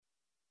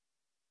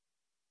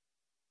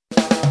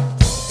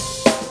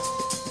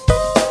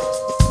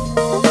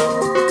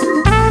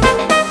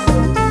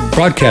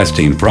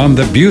Broadcasting from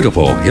the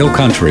beautiful Hill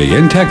Country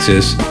in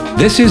Texas,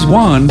 this is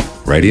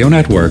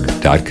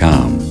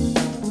OneRadioNetwork.com.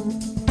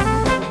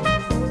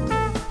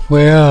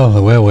 Well.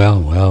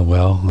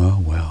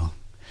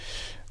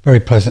 Very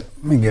pleasant.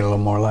 Let me get a little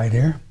more light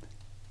here.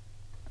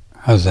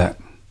 How's that?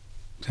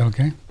 Is that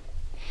okay?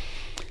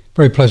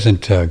 Very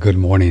pleasant good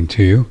morning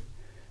to you.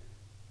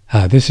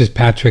 This is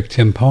Patrick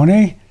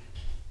Timpone,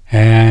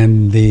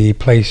 and the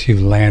place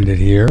you've landed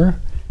here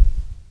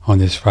on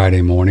this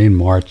Friday morning,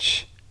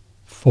 March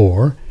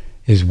 4,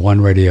 is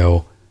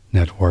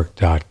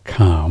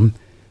OneRadioNetwork.com.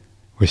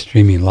 We're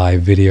streaming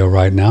live video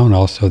right now and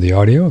also the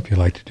audio. If you'd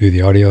like to do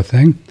the audio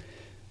thing,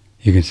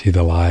 you can see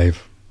the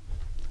live.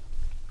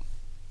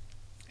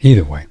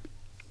 Either way,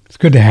 it's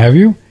good to have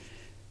you.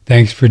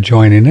 Thanks for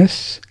joining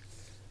us.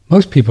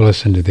 Most people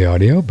listen to the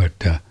audio,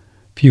 but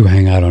few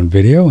hang out on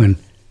video, and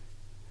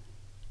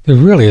there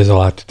really is a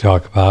lot to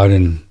talk about,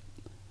 and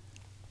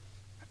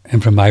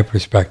from my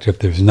perspective,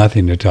 there's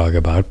nothing to talk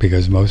about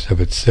because most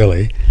of it's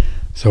silly.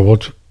 So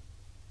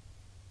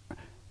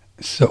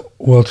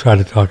we'll try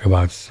to talk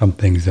about some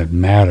things that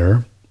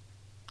matter,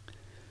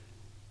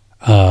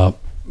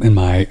 in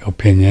my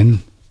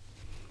opinion,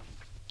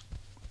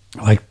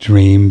 like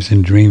dreams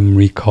and dream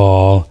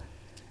recall,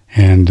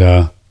 and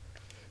how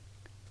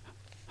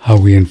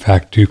we in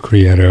fact do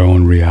create our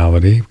own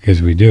reality,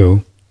 because we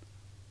do.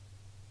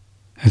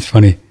 It's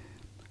funny,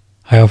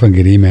 I often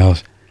get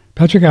emails,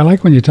 Patrick, I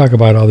like when you talk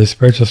about all this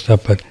spiritual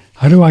stuff, but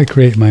how do I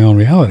create my own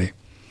reality?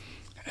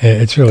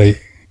 It's really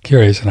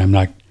curious, and I'm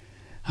not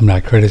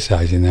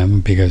criticizing them,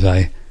 because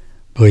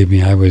believe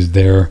me, I was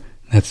there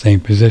in that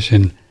same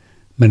position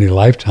many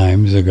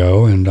lifetimes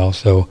ago, and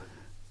also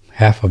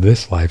half of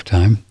this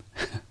lifetime.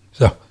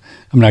 So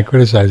I'm not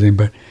criticizing,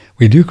 but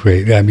we do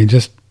create. I mean,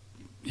 just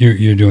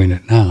you're doing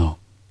it now.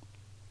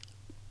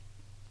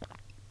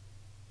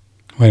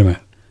 Wait a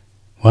minute.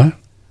 What?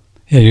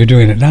 Yeah, you're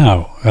doing it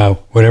now.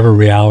 Whatever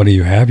reality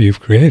you have, you've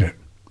created.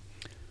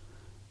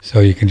 So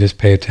you can just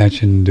pay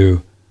attention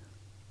to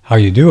how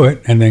you do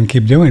it and then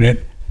keep doing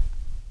it.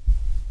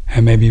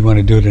 And maybe you want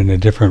to do it in a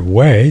different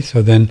way.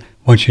 So then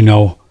once you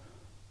know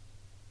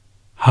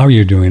how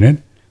you're doing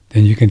it,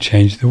 then you can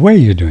change the way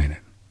you're doing it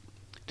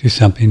to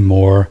something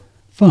more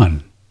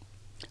fun,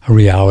 a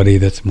reality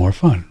that's more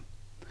fun.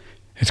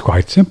 It's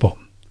quite simple.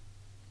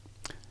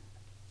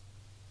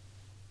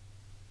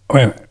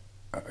 Wait a minute.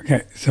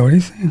 Okay, so what are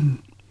you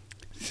saying?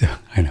 So,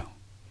 I know.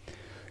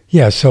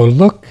 Yeah, so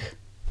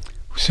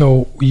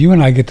you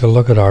and I get to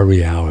look at our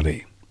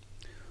reality.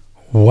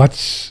 I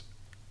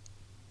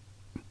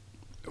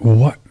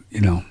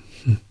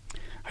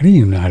don't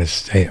even know how to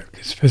say it,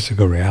 because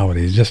physical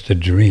reality is just a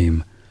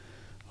dream,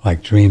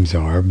 like dreams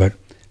are, but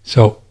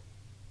so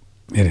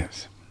it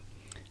is.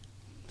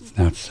 It's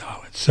not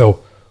solid.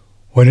 So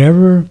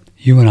whatever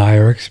you and I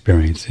are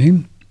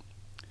experiencing,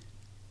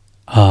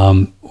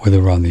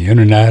 whether we're on the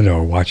internet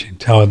or watching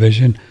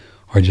television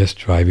or just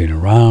driving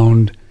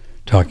around,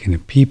 talking to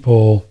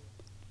people,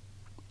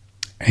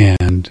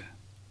 and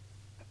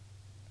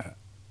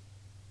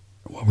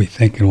what we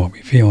think and what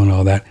we feel and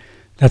all that,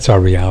 that's our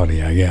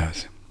reality, I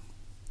guess.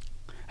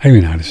 I don't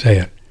even know how to say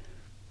it.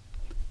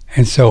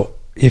 And so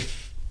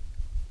if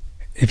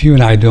you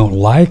and I don't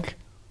like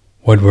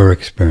what we're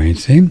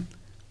experiencing,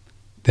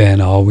 then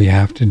all we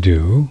have to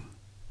do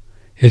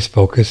is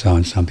focus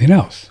on something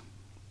else.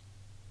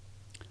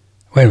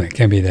 Wait a minute, it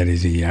can't be that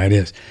easy. Yeah, it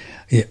is.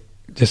 Yeah,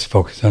 just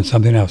focus on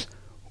something else.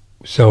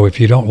 So if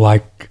you don't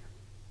like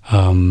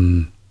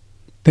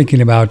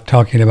thinking about,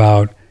 talking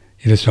about,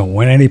 you just don't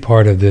want any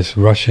part of this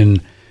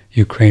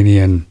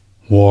Russian-Ukrainian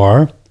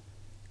war,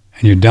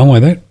 and you're done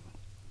with it,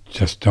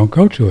 just don't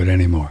go to it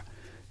anymore.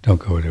 Don't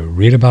go to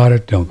read about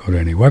it. Don't go to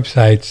any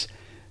websites.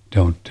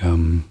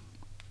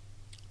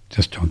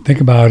 Just don't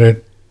think about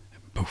it.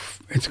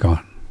 Poof, it's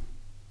gone.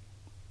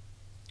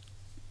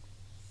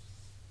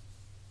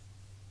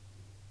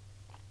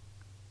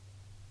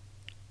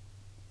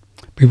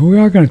 But we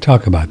are going to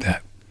talk about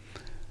that,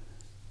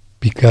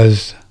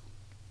 because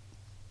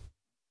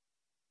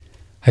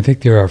I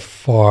think there are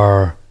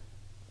far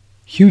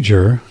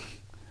huger,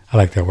 I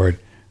like that word,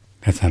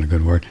 that's not a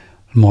good word,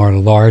 more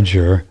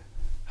larger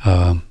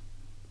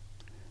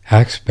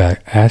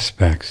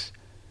aspects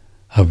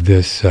of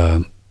this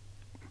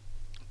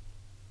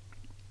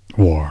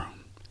war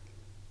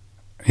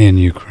in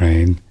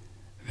Ukraine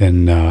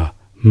than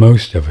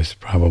most of us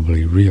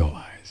probably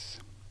realize.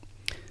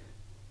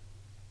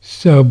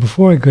 So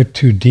before I go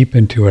too deep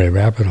into a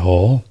rabbit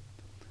hole,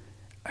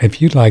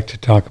 if you'd like to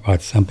talk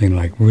about something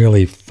like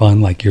really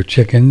fun, like your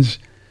chickens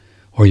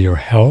or your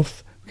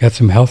health, we got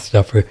some health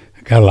stuff. We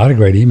got a lot of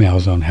great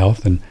emails on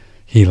health and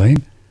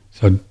healing.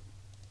 So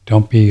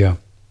don't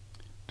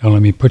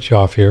let me put you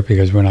off here,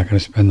 because we're not going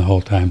to spend the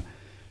whole time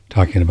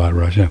talking about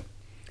Russia.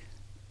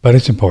 But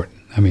it's important,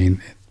 I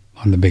mean,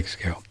 on the big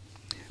scale.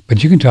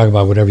 But you can talk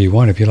about whatever you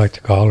want if you'd like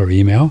to call or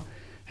email,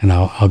 and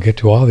I'll get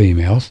to all the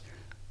emails.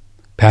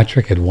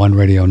 Patrick at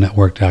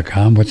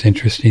OneRadioNetwork.com. What's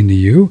interesting to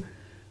you?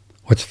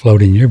 What's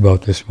floating your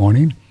boat this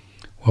morning?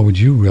 What would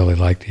you really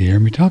like to hear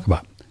me talk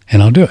about?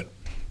 And I'll do it.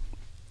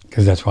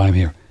 because that's why I'm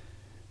here.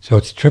 So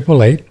it's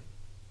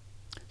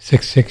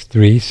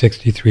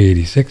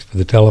 888-663-6386 for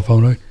the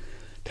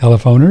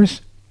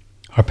telephoners,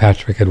 or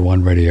Patrick at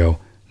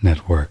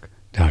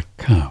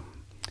OneRadioNetwork.com.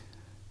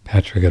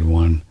 Patrick at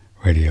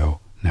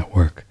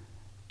OneRadioNetwork.com.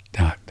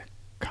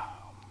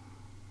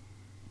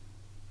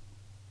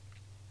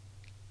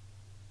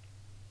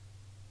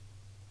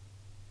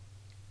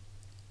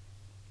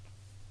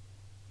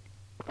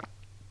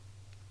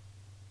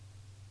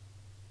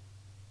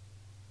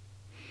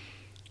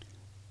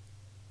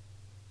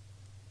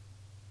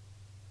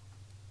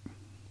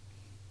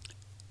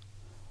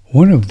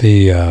 One of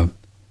the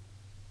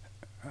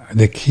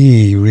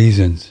key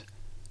reasons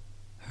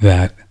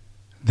that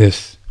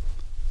this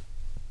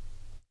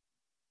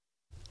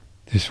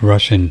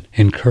Russian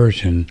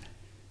incursion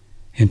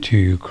into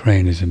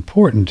Ukraine is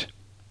important,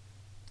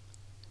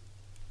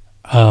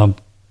 because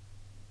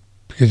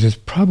it's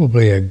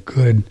probably a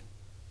good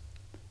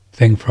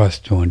thing for us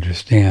to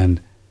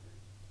understand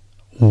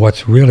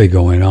what's really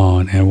going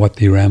on and what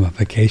the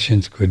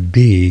ramifications could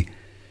be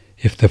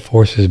if the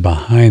forces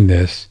behind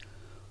this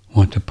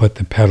want to put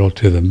the pedal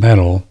to the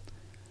metal.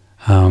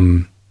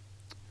 I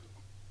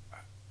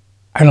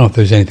don't know if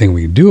there's anything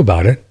we can do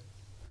about it.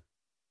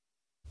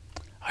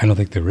 I don't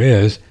think there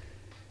is,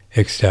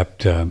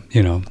 except, have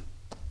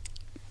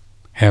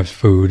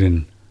food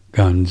and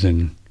guns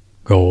and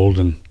gold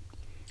and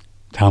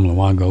Tom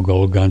Luongo,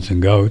 gold, guns, and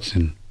goats.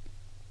 And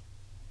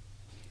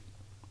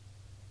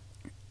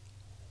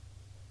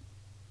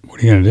what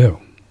are you going to do,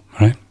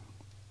 right?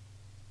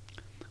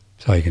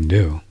 That's all you can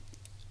do.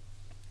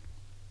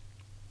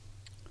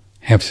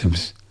 Have some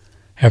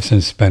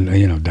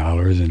spend,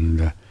 dollars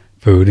and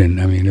food, and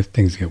if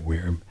things get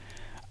weird,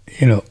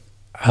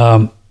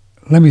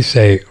 let me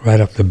say right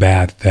off the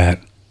bat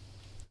that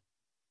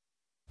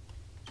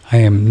I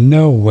am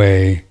no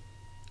way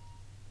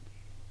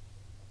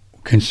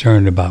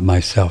concerned about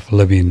myself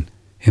living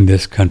in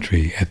this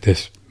country at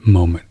this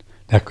moment.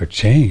 That could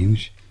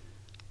change,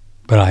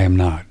 but I am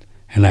not,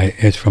 and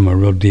it's from a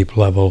real deep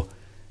level.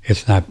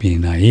 It's not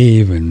being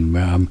naive,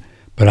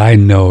 but I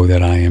know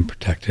that I am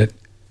protected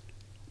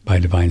by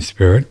Divine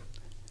Spirit,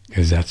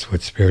 because that's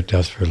what Spirit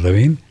does for a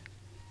living,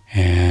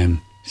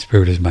 and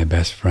Spirit is my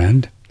best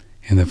friend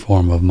in the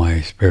form of my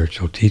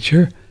spiritual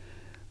teacher,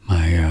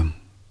 my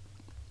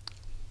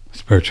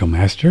spiritual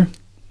master.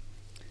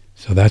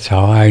 So that's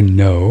how I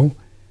know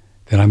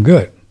that I'm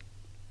good.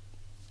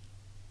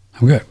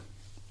 I'm good.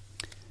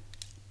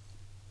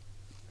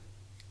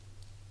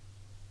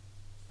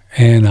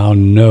 And I'll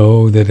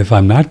know that if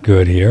I'm not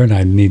good here and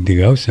I need to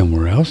go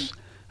somewhere else,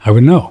 I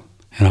would know,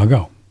 and I'll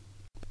go.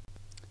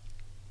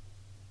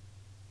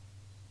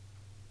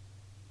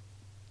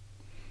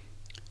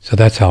 So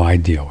that's how I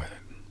deal with it.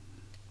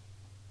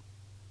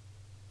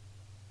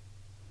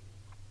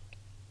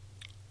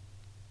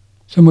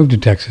 So move to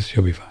Texas,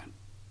 you'll be fine.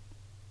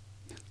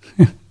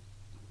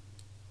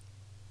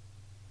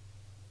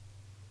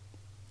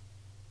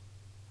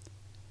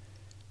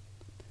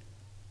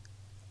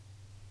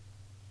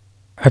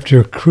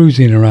 After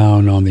cruising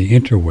around on the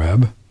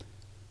interweb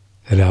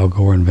that Al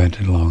Gore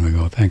invented long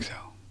ago, thanks Al.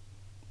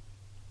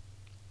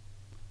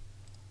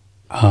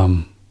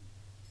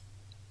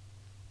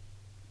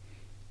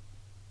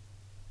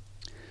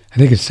 I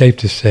think it's safe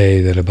to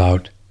say that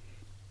about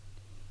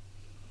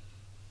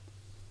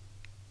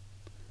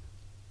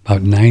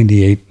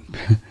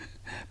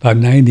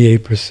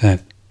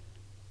 98%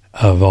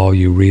 of all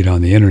you read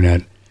on the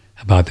internet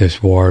about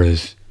this war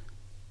is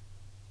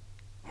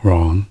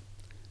wrong.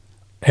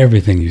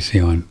 Everything you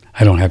see on,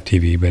 I don't have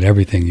TV, but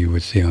everything you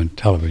would see on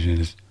television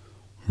is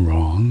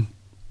wrong.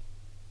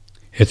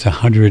 It's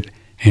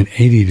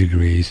 180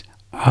 degrees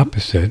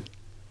opposite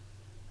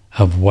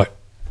of what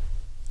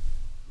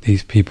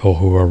these people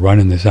who are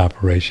running this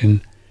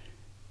operation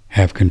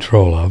have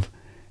control of,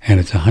 and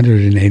it's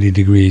 180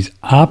 degrees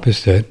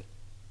opposite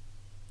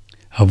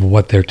of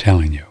what they're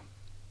telling you.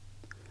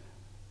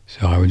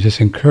 So I would just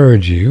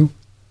encourage you,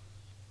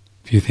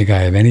 if you think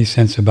I have any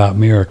sense about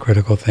me or a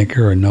critical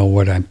thinker or know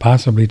what I'm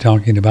possibly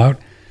talking about,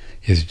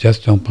 is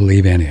just don't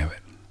believe any of it.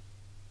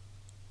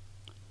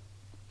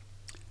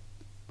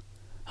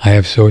 I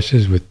have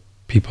sources with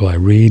people I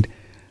read,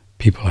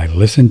 people I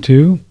listen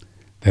to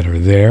that are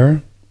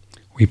there.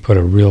 We put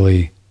a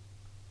really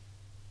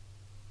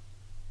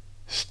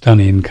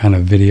stunning kind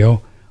of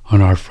video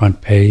on our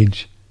front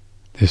page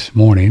this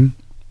morning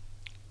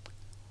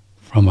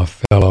from a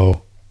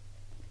fellow,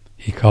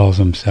 he calls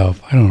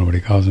himself, I don't know what he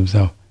calls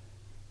himself,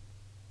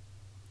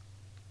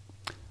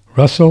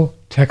 Russell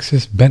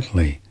Texas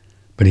Bentley,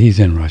 but he's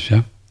in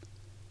Russia.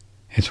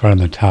 It's right on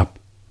the top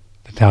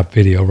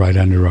video, right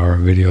under our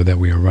video that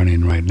we are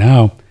running right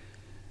now,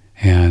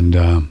 and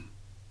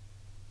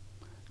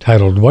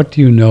titled, "What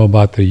Do You Know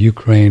About the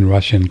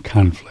Ukraine-Russian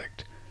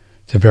Conflict?"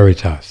 It's a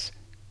Veritas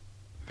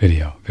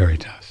video,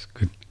 Veritas.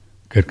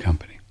 Good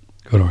company,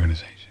 good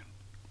organization.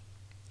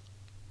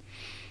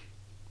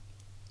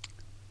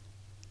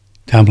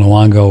 Tom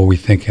Luongo, we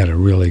think, had a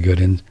really good,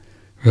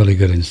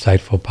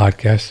 insightful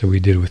podcast that we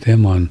did with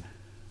him on,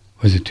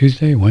 was it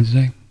Tuesday,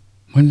 Wednesday?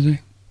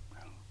 Wednesday.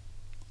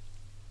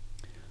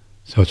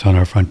 So it's on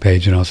our front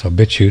page, and also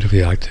BitChute if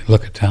you like to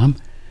look at Tom.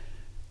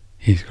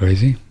 He's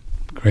crazy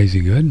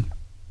good.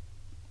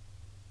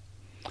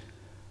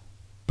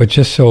 But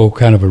just so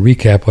kind of a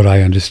recap what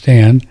I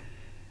understand,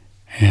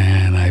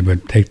 and I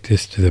would take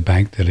this to the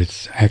bank that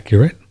it's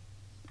accurate,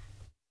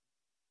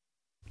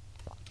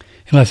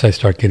 unless I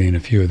start getting a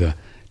few of the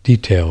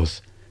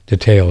details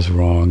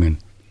wrong, and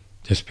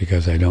just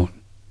because I don't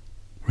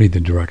read the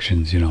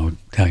directions,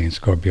 Italian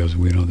Scorpios,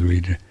 we don't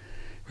read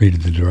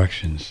the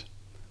directions.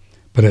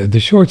 But the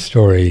short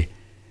story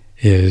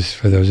is,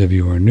 for those of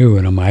you who are new,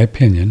 and in my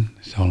opinion,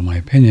 it's all in my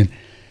opinion,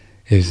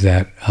 is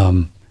that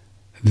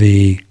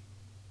the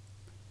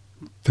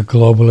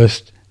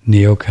globalist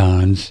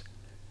neocons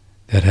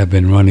that have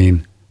been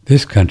running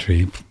this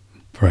country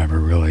forever,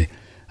 really,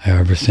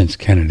 ever since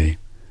Kennedy,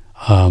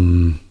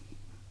 ever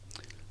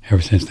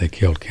since they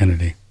killed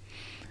Kennedy,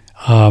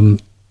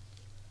 have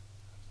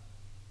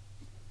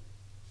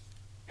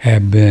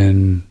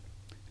been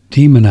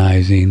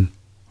demonizing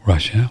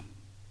Russia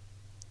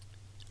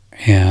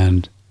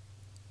and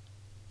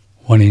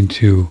wanting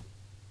to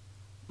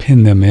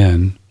pin them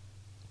in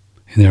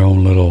their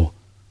own little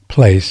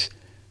place,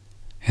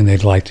 and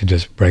they'd like to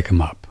just break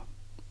them up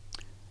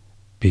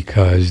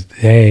because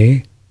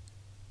they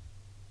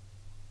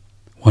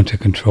want to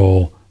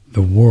control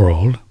the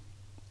world.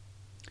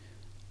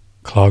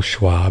 Klaus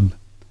Schwab,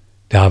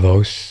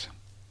 Davos,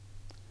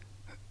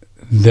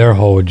 their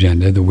whole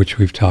agenda, which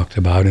we've talked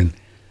about, and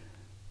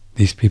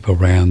these people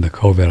ran the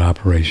COVID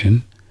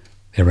operation.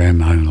 They ran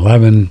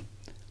 9/11.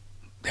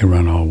 They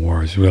run all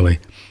wars, really,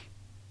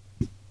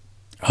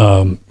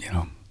 because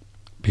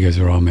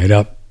they're all made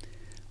up.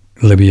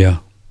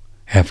 Libya,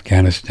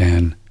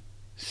 Afghanistan,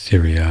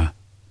 Syria,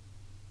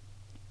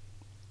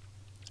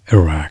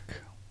 Iraq.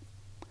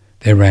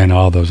 They ran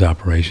all those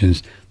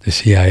operations. The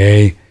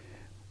CIA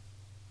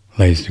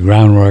lays the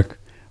groundwork,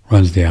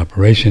 runs the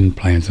operation,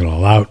 plans it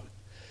all out,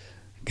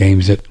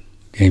 games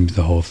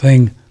the whole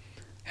thing,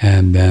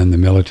 and then the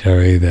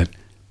military that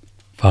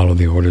follow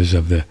the orders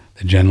of the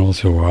generals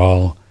who are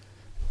all,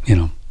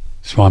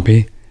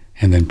 swampy,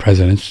 and then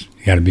presidents.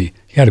 You got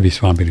to be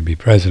swampy to be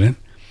president.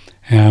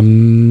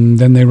 And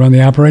then they run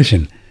the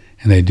operation,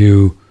 and they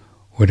do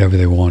whatever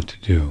they want to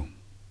do.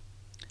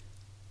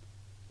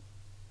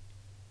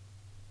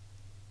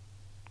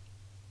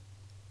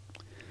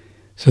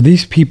 So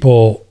these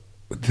people,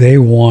 they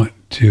want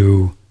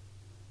to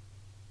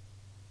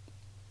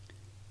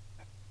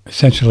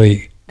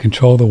essentially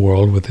control the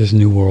world with this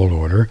new world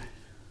order,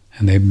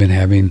 and they've been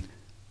having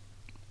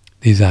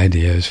these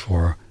ideas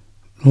for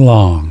a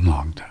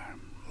long time.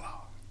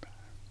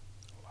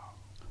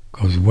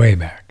 Goes way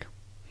back.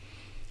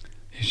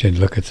 You should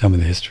look at some of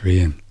the history,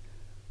 and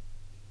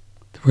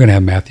we're going to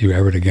have Matthew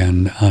Everett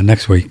again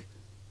next week.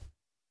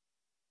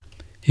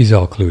 He's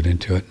all clued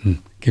into it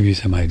and give you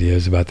some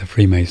ideas about the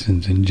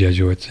Freemasons and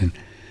Jesuits and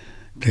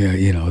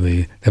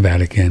the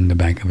Vatican, the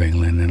Bank of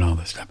England, and all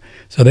this stuff.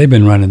 So they've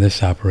been running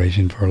this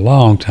operation for a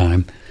long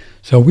time.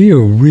 So we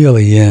are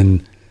really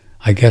in,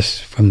 I guess,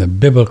 from the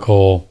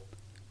biblical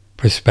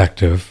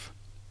perspective,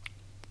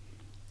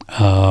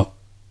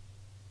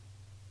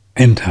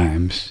 end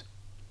times.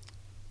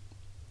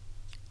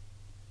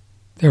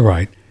 They're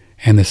right.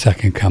 And the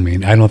second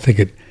coming. I don't think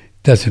it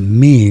doesn't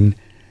mean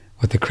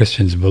what the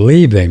Christians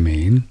believe they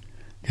mean,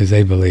 because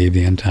they believe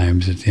the end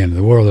times is the end of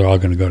the world. They're all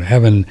going to go to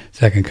heaven.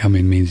 Second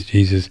coming means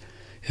Jesus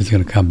is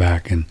going to come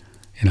back and,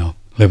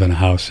 live in a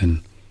house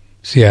in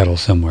Seattle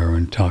somewhere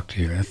and talk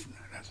to you. That's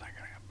not going to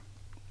happen.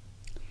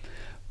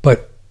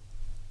 But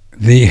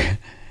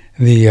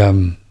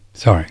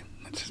sorry,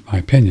 that's just my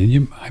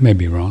opinion. I may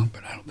be wrong,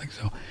 but I don't think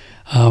so.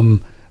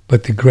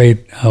 But the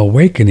Great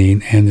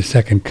Awakening and the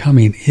Second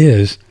Coming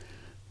is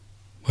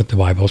what the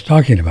Bible is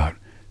talking about.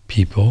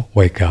 People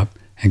wake up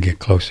and get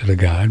closer to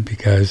God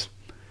because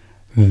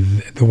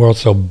the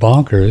world's so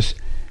bonkers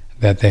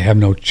that they have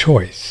no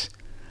choice.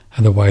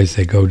 Otherwise,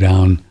 they go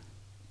down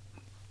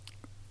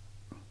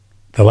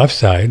the left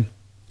side,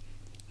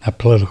 not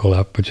political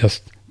left, but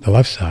just the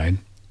left side,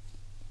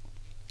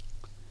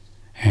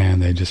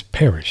 and they just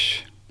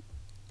perish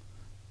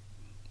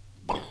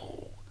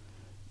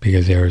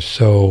because they are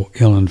so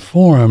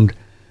ill-informed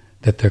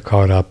that they're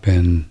caught up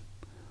in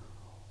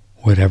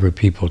whatever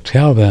people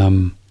tell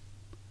them,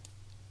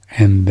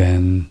 and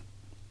then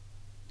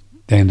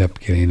they end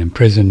up getting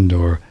imprisoned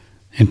or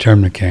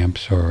internment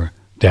camps or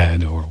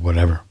dead or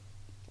whatever.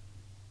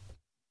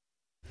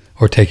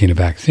 Or taking a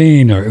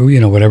vaccine or,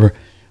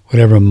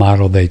 whatever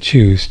model they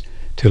choose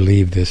to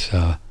leave this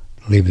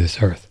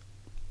earth.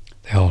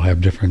 They all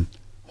have different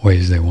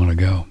ways they want to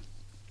go.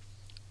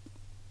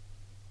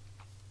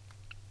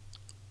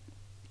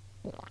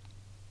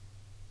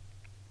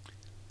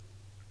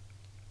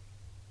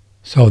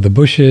 So the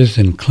Bushes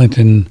and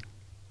Clinton,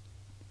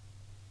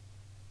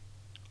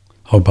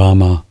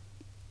 Obama,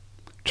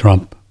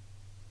 Trump,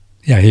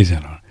 he's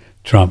in on it.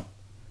 Trump,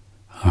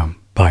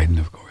 Biden,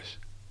 of course.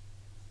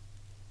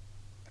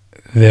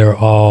 They're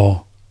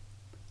all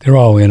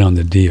in on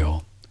the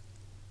deal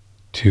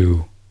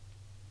to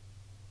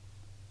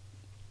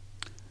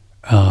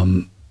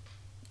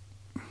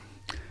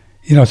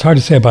It's hard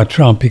to say about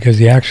Trump because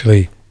he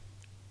actually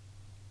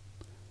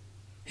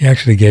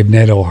gave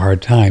NATO a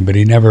hard time, but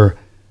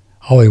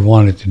all he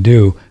wanted to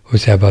do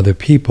was have other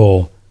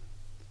people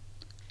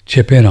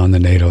chip in on the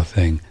NATO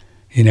thing.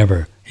 He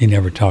never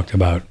talked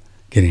about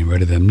getting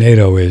rid of them.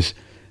 NATO is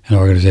an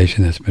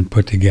organization that's been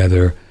put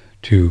together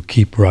to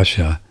keep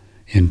Russia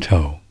in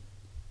tow.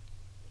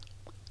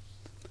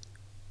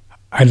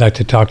 I'd like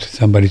to talk to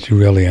somebody to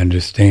really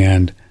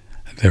understand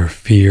their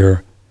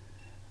fear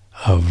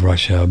of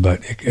Russia,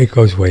 but it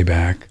goes way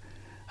back.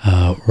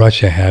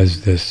 Russia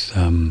has this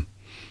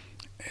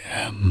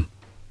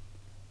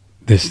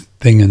this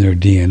thing in their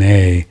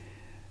DNA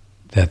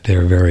that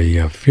they're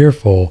very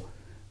fearful,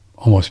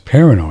 almost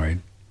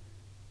paranoid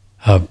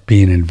of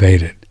being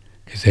invaded,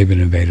 because they've been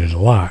invaded a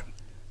lot.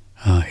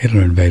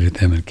 Hitler invaded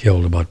them and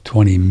killed about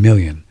 20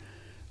 million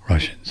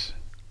Russians.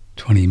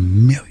 20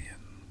 million.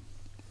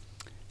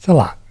 It's a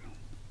lot.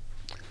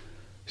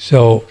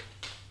 So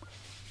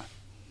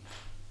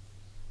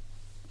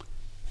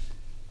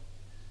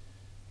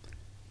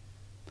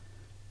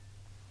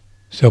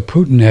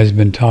Putin has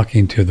been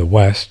talking to the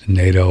West,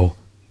 NATO,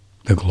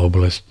 the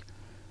globalist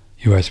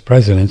U.S.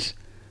 presidents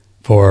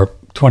for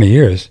 20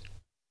 years,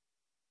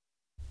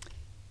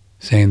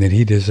 saying that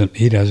he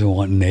doesn't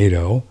want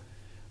NATO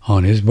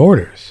on his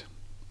borders.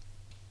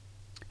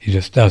 He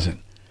just doesn't.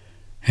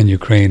 And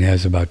Ukraine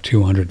has about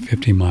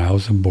 250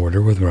 miles of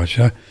border with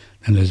Russia,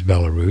 and there's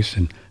Belarus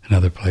and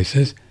other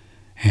places.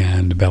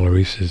 And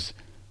Belarus is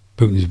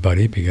Putin's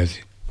buddy because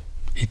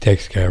he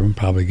takes care of him,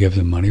 probably gives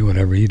him money,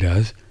 whatever he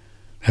does.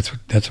 That's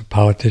what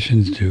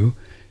politicians do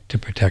to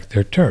protect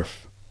their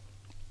turf.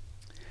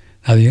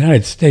 Now, the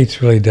United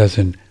States really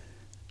doesn't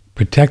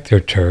protect their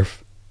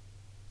turf.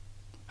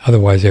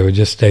 Otherwise, they would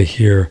just stay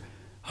here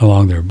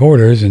along their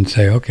borders and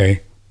say, okay,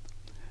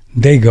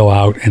 they go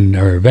out and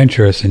are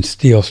adventurous and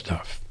steal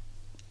stuff.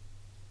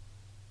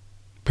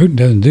 Putin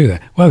doesn't do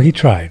that. Well, he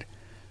tried.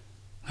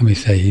 Let me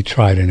say he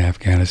tried in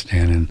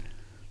Afghanistan, and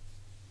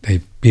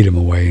they beat him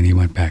away, and he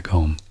went back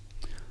home.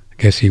 I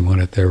guess he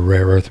wanted their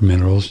rare earth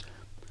minerals,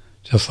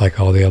 just like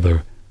all the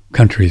other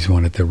countries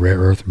wanted their rare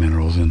earth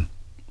minerals, and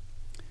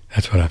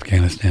that's what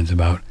Afghanistan's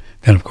about.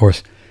 Then, of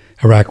course,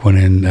 Iraq went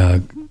in,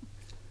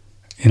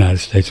 United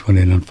States went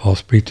in on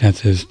false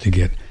pretenses to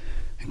get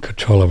in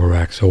control of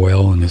Iraq's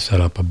oil and to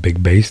set up a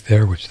big base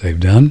there, which they've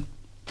done,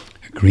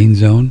 a green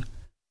zone,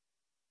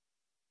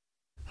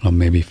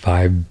 maybe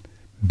 $5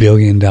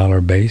 billion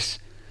base.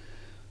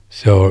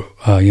 So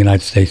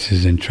United States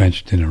is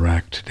entrenched in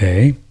Iraq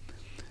today.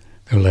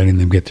 They're letting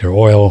them get their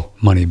oil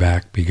money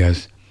back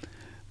because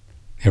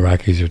the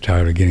Iraqis are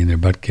tired of getting their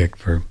butt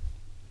kicked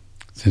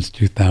since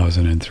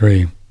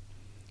 2003.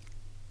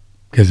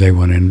 Because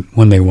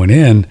when they went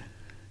in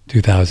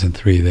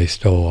 2003, they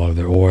stole all of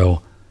their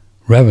oil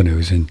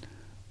revenues, and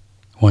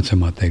once a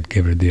month they'd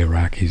give the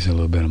Iraqis a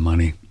little bit of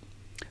money.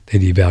 They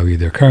devalued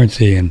their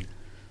currency, and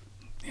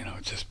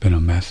it's just been a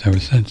mess ever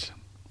since.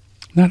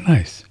 Not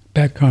nice.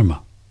 Bad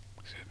karma.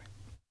 Excuse me.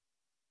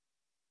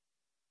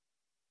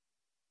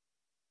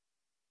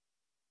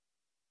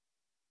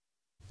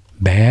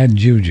 Bad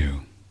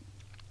juju.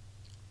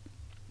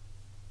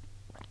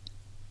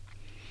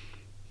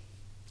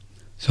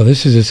 So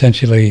this is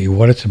essentially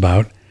what it's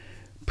about.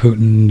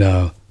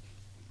 Putin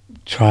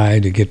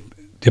tried to get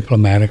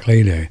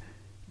diplomatically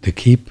to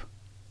keep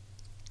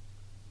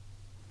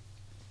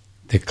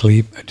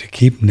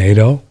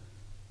NATO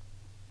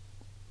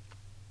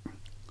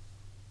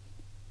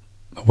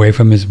away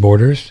from his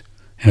borders,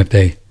 and if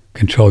they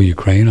control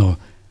Ukraine, all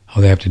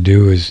they have to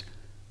do is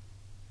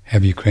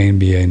have Ukraine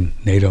be a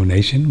NATO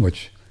nation,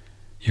 which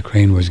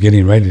Ukraine was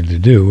getting ready to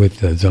do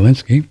with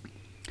Zelensky,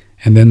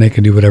 and then they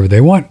can do whatever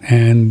they want,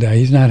 and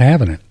he's not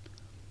having it.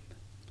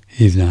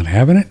 He's not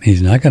having it.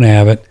 He's not going to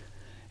have it.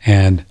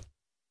 And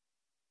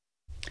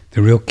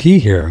the real key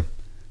here,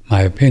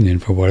 my opinion,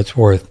 for what it's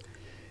worth,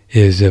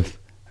 is if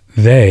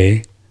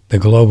they, the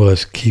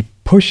globalists, keep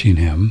pushing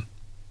him,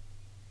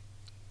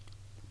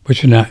 but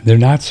they're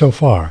not so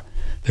far.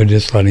 They're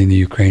just letting the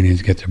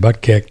Ukrainians get their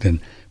butt kicked, and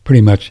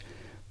pretty much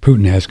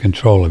Putin has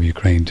control of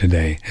Ukraine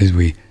today as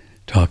we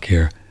talk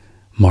here,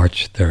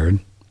 March 3rd.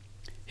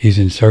 He's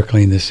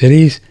encircling the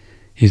cities.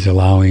 He's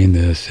allowing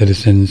the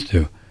citizens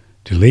to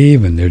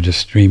leave, and they're just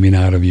streaming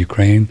out of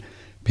Ukraine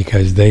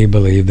because they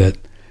believe that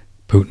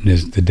Putin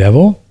is the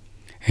devil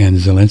and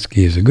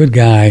Zelensky is a good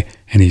guy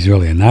and he's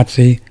really a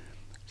Nazi.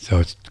 So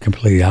it's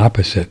completely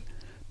opposite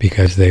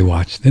because they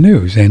watch the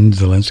news, and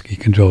Zelensky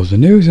controls the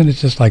news, and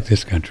it's just like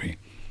this country.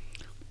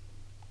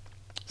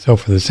 So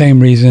for the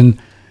same reason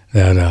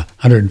that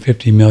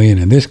 150 million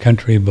in this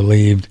country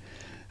believed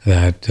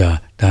that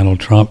Donald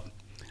Trump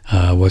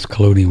was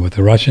colluding with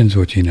the Russians,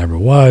 which he never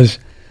was,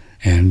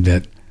 and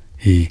that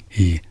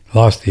he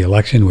lost the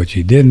election, which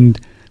he didn't.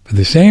 For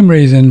the same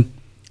reason,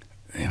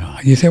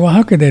 you say, well,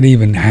 how could that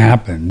even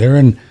happen? They're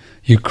in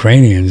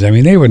Ukrainians. I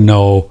mean, they would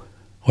know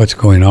what's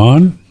going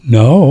on.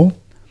 No.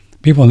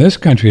 People in this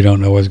country don't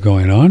know what's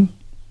going on.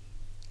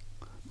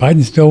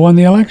 Biden still won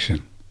the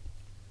election.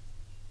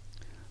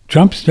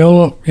 Trump's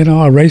still, a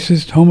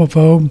racist,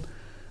 homophobe,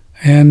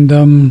 and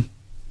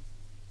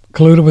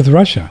colluded with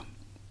Russia.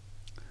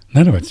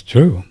 None of it's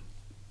true.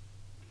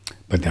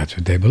 But that's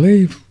what they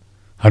believe.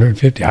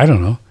 150, I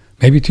don't know,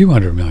 maybe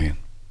 200 million.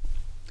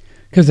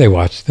 Because they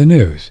watch the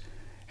news.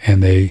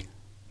 And they,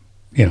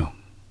 and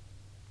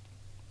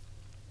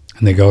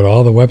they go to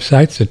all the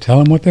websites to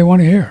tell them what they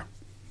want to hear.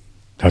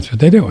 That's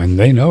what they do. And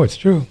they know it's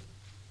true.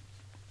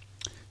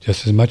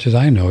 Just as much as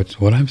I know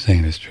it's what I'm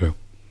saying is true.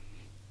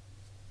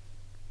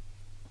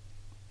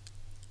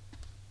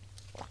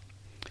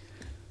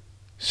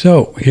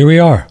 So, here we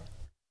are.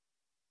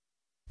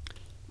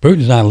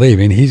 Putin's not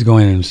leaving. He's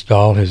going to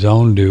install his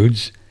own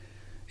dudes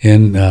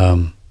in,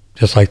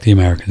 just like the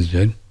Americans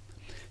did.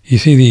 You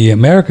see, the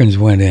Americans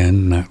went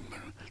in, the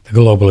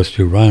globalists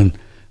who run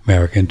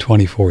America, in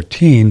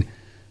 2014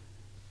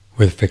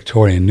 with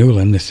Victoria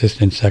Nuland,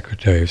 Assistant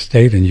Secretary of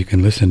State, and you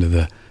can listen to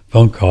the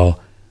phone call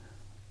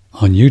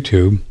on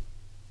YouTube.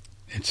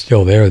 It's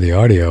still there, the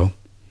audio.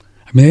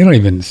 I mean, they don't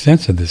even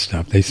censor this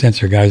stuff. They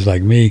censor guys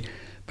like me,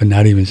 but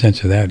not even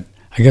censor that.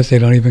 I guess they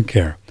don't even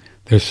care.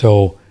 They're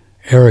so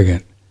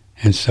arrogant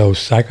and so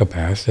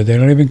psychopaths that they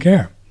don't even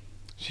care.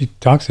 She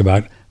talks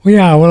about,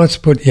 let's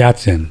put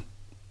Yatsin.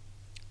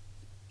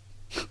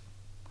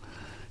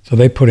 So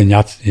they put in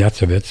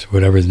Yatsevitz,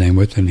 whatever his name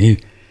was, and he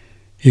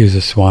was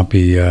a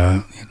swampy,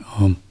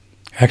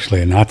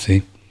 actually a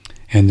Nazi.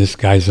 And this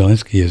guy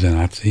Zelensky is a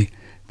Nazi.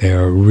 They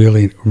are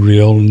really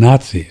real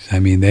Nazis. I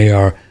mean, they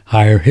are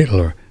Heil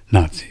Hitler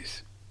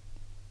Nazis.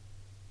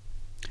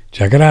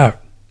 Check it out.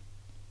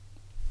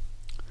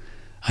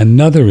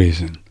 Another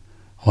reason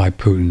why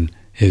Putin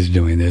is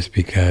doing this,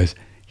 because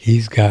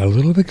he's got a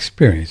little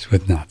experience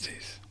with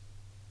Nazis.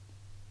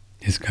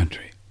 His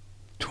country.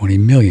 20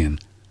 million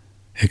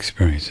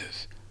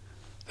experiences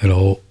that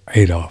old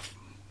Adolf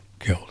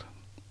killed.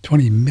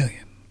 20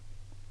 million.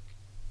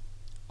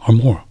 Or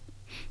more.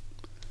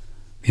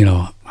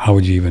 How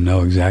would you even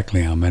know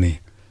exactly how many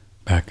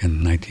back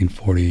in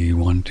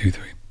 1941, 2,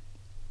 3?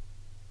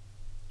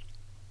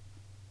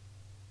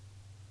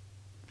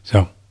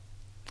 So,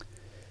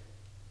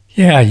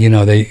 yeah,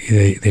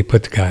 they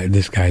put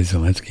this guy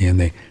Zelensky,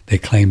 and they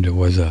claimed it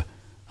was a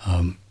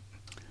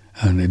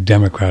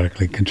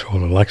democratically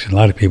controlled election. A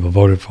lot of people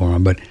voted for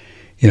him, but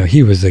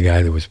he was the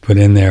guy that was put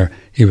in there.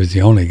 He was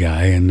the only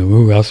guy, and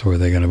who else were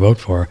they going to vote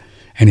for?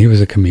 And he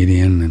was a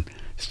comedian, and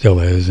still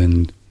is,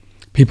 and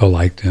people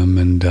liked him,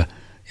 and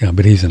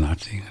but he's a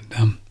Nazi.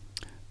 And,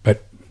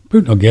 but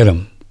Putin will get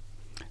him.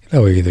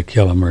 They'll either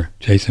kill him or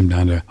chase him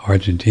down to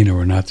Argentina,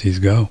 where Nazis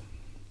go.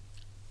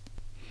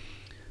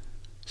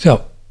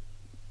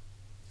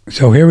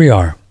 So here we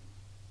are.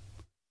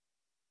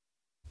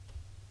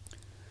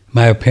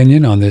 My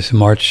opinion on this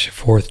March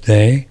 4th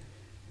day,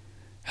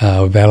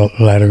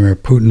 Vladimir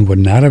Putin would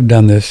not have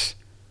done this,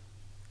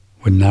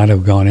 would not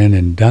have gone in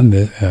and done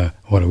this, a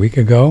week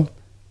ago,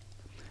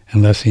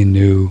 unless he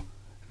knew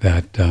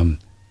that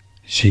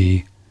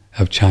Xi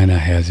of China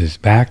has his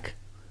back,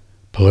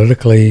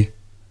 politically,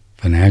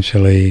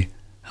 financially,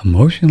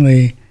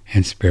 emotionally,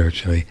 and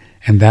spiritually.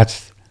 And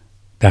that's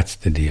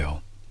the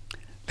deal.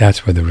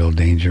 That's where the real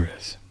danger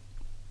is.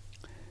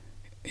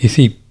 You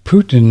see,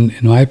 Putin,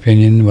 in my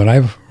opinion, what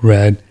I've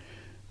read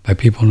by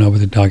people who know what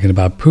they're talking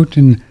about,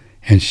 Putin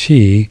and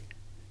Xi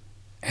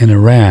and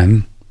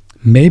Iran,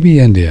 maybe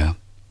India,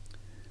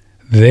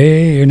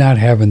 they are not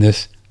having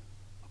this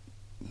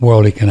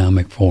World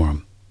Economic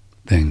Forum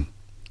thing,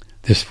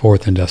 this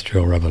fourth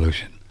industrial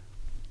revolution.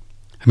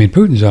 I mean,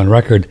 Putin's on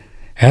record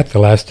at the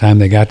last time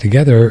they got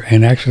together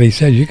and actually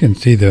said, you can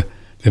see the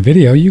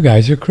video, you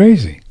guys are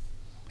crazy.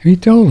 And he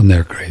told them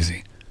they're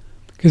crazy.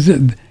 Because,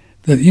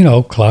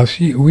 Klaus,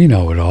 we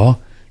know it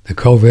all. The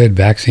COVID,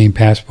 vaccine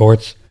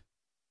passports,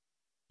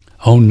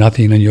 own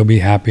nothing and you'll be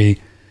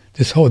happy.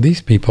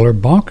 These people are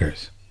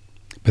bonkers.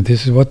 But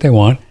this is what they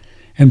want.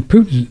 And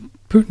Putin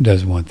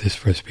doesn't want this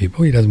for his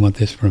people. He doesn't want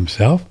this for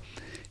himself.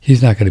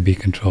 He's not going to be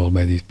controlled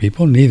by these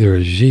people. Neither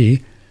is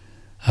Xi.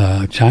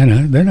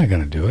 China, they're not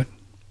going to do it.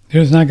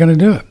 They're just not going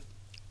to do it.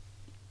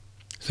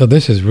 So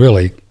this is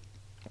really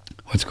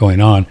what's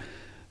going on.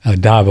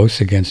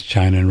 Davos against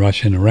China and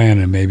Russia and Iran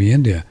and maybe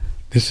India.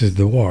 This is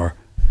the war.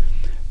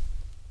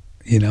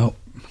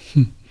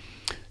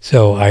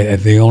 So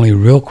the only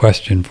real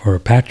question for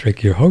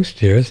Patrick, your host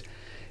here,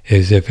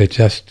 is if it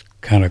just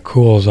kind of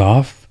cools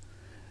off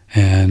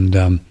and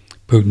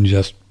Putin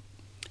just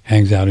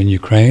hangs out in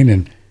Ukraine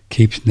and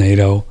keeps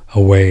NATO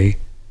away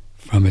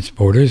from its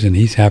borders, and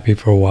he's happy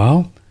for a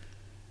while,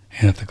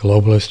 and if the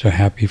globalists are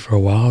happy for a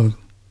while,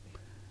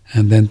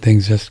 and then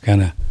things just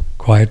kind of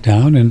quiet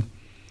down, and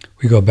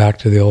we go back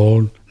to the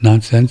old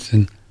nonsense,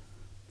 and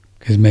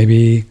because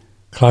maybe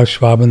Klaus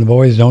Schwab and the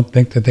boys don't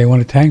think that they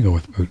want to tangle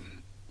with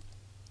Putin.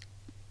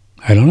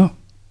 I don't know.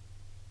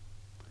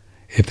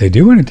 If they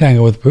do want to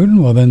tangle with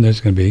Putin, well, then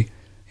there's going to be,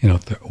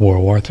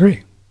 World War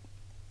III.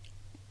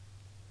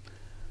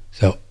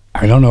 So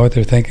I don't know what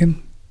they're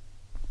thinking.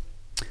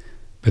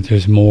 But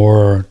there's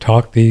more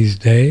talk these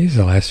days,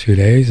 the last few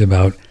days,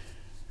 about,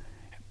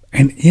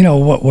 and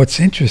what's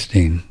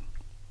interesting,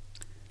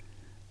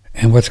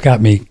 And what's got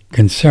me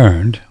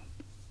concerned,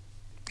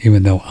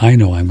 even though I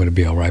know I'm going to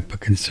be all right, but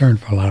concerned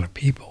for a lot of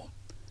people,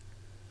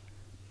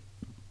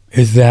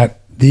 is that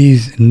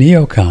these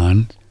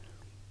neocons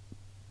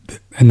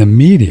and the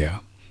media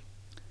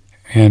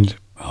and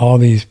all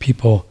these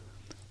people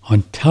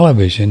on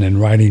television and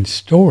writing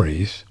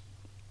stories,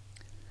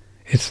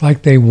 it's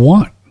like they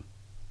want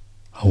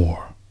a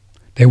war.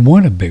 They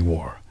want a big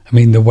war. I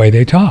mean, the way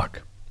they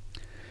talk.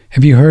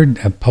 Have you heard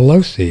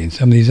Pelosi and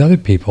some of these other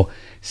people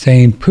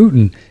saying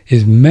Putin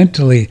is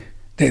mentally,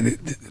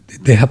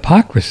 the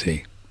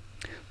hypocrisy.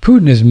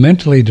 Putin is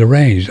mentally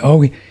deranged.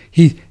 Oh,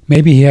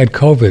 maybe he had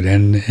COVID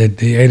and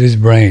it ate his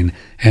brain,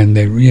 and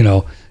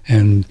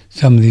and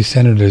some of these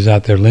senators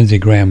out there, Lindsey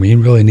Graham, he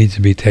really needs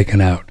to be taken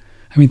out.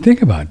 I mean,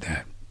 think about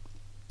that.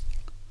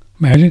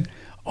 Imagine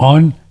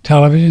on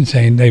television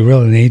saying they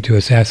really need to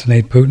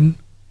assassinate Putin.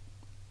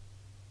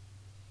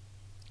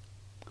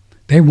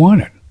 They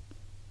want it.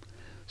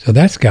 So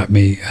that's got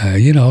me,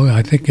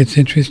 I think it's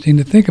interesting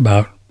to think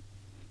about.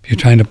 If you're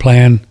trying to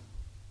plan,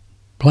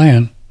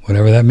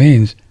 whatever that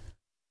means,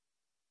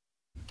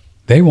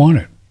 they want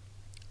it.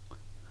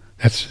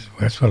 That's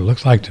what it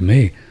looks like to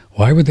me.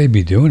 Why would they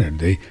be doing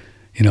it?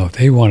 If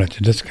they wanted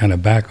to just kind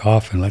of back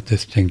off and let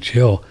this thing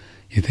chill,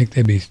 you think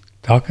they'd be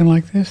talking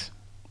like this?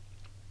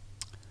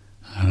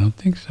 I don't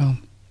think so.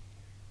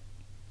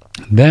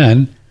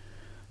 Then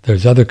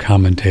there's other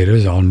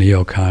commentators, all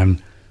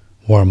neocon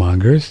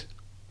warmongers,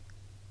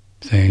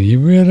 saying, you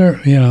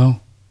really,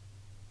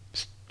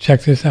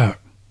 check this out,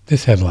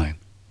 this headline.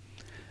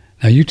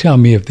 Now you tell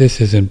me if this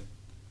isn't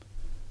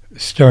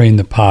stirring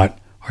the pot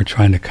or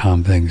trying to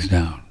calm things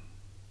down.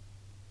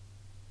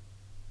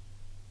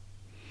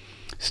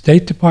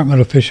 State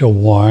Department official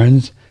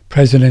warns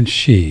President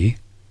Xi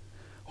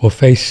will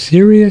face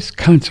serious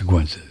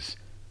consequences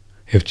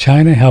if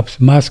China helps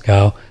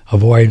Moscow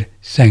avoid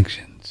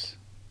sanctions.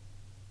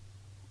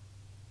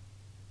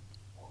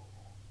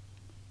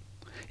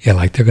 Yeah,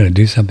 like they're going to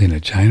do something to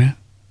China?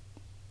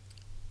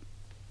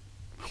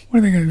 What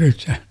are they going to do to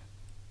China?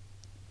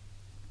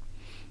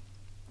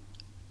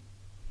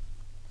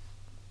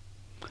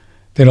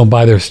 They don't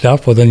buy their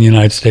stuff, well then the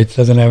United States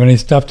doesn't have any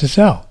stuff to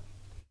sell.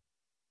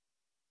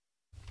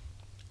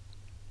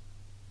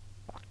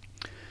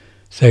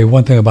 Say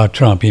one thing about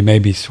Trump, he may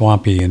be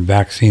swampy in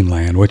vaccine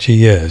land, which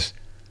he is,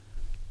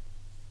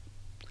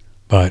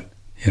 but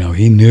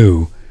he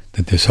knew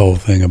that this whole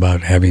thing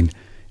about having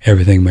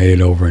everything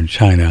made over in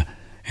China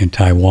and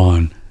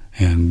Taiwan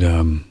and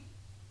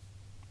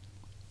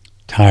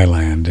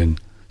Thailand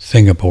and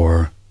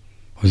Singapore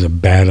was a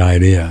bad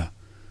idea.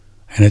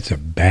 And it's a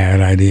bad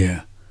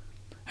idea.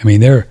 I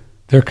mean, there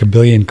are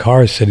kabillion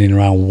cars sitting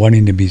around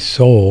wanting to be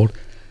sold.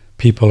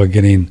 People are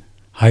getting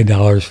high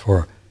dollars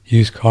for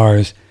used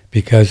cars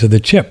because of the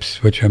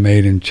chips, which are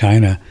made in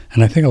China.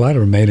 And I think a lot of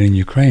them are made in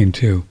Ukraine,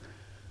 too.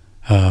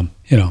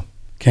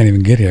 Can't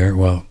even get here.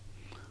 Well,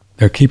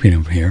 they're keeping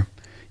them here.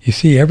 You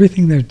see,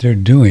 everything that they're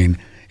doing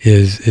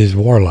is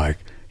warlike.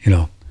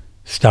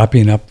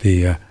 Stopping up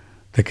the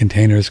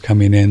containers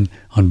coming in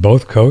on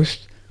both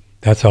coasts.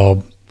 That's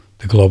all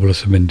the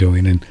globalists have been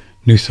doing in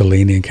New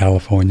Salini in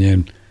California.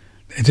 And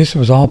this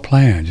was all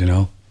planned,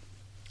 and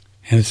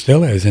it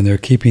still is. And they're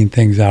keeping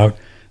things out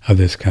of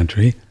this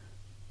country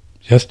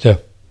just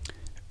to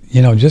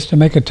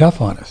make it tough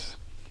on us.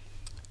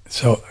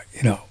 So,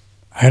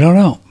 I don't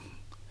know.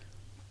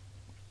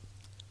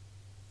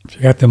 If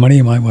you got the money,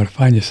 you might want to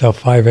find yourself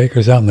 5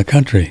 acres out in the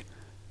country.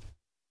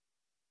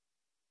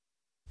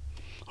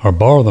 Or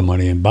borrow the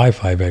money and buy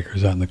 5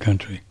 acres out in the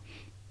country.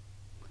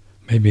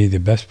 Maybe the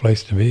best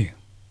place to be.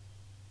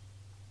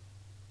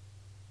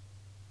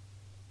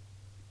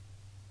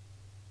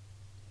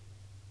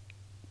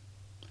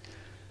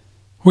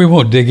 We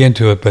won't dig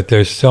into it, but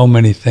there's so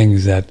many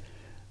things that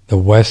the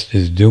West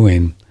is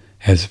doing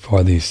as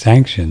for these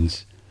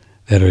sanctions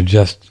that are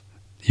just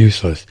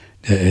useless.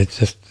 It's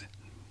just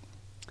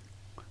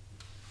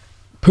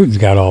Putin's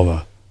got all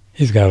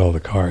the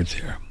cards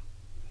here.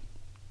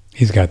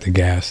 He's got the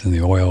gas and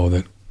the oil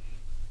that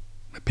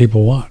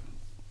people want.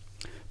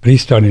 But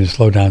he's starting to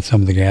slow down some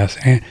of the gas,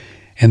 and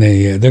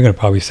they're going to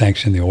probably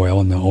sanction the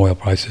oil, and the oil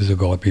prices will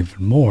go up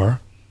even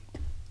more.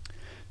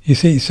 You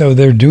see, so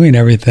they're doing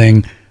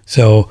everything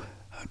so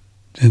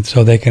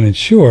they can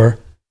ensure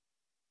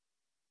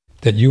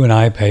that you and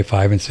I pay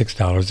 $5 and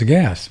 $6 a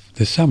gas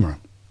this summer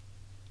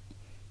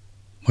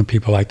when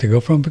people like to go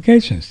for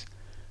vacations.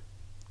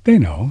 They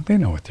know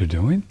what they're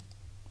doing.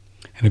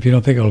 And if you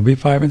don't think it'll be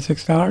 $5 and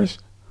 $6,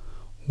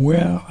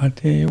 well, I'll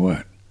tell you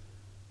what.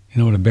 You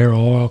know what a barrel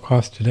of oil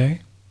costs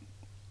today?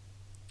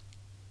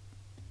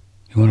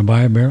 You want to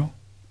buy a barrel?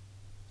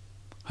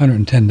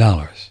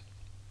 $110.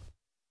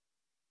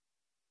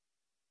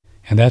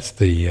 And that's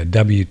the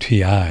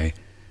WTI,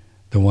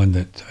 the one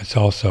that it's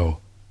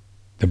also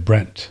the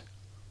Brent.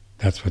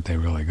 That's what they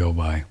really go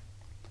by,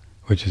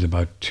 which is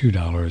about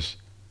 $2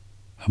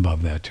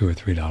 above that, $2 or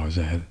 $3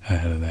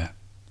 ahead of that.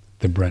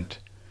 The Brent.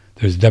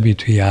 There's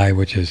WTI,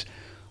 which is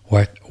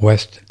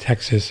West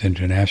Texas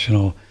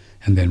International,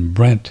 and then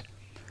Brent,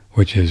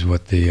 which is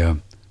what the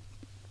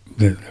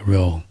the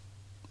real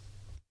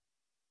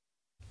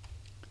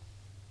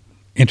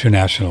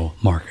international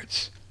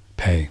markets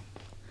pay.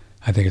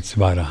 I think it's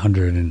about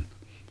 $112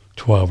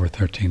 or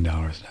 $13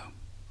 now.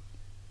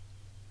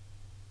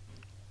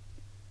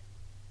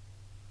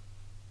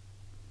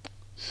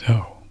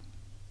 So,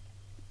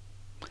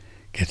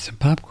 get some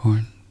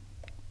popcorn.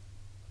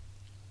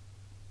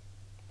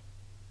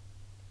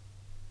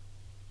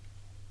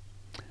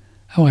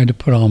 I had to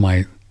put all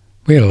my,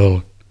 we had a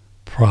little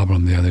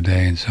problem the other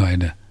day, and so I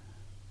had to,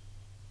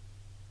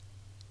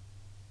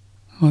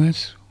 oh,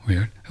 that's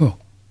weird. Oh,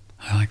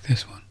 I like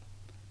this one.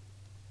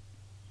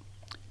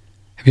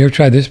 Have you ever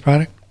tried this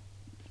product?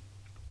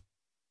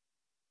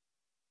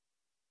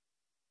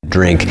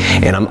 Drink,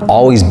 and I'm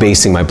always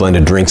basing my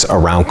blended drinks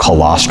around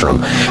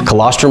colostrum.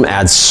 Colostrum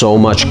adds so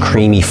much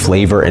creamy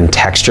flavor and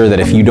texture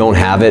that if you don't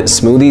have it,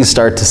 smoothies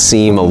start to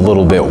seem a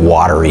little bit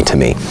watery to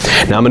me.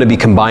 Now I'm going to be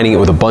combining it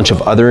with a bunch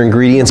of other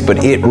ingredients,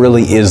 but it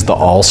really is the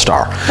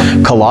all-star.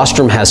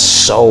 Colostrum has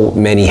so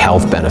many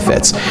health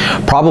benefits.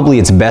 Probably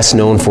it's best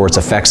known for its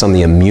effects on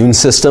the immune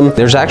system.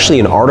 There's actually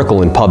an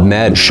article in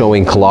PubMed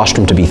showing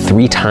colostrum to be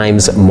 3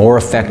 times more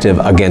effective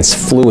against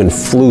flu and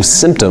flu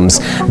symptoms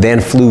than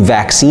flu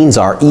vaccines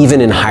are,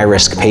 even in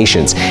high-risk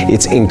patients.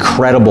 It's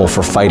incredible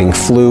for fighting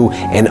flu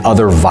and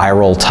other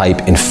viral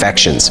type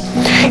infections.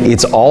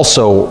 It's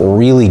also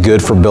really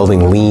good for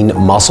building lean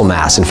muscle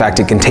mass. In fact,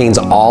 it contains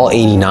all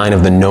 89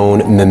 of the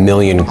known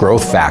mammalian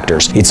growth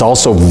factors. It's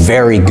also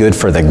very good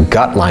for the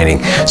gut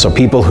lining. So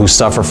people who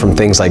suffer from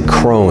things like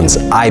Crohn's,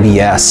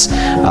 IBS,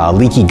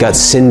 leaky gut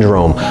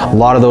syndrome, a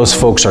lot of those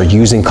folks are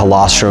using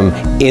colostrum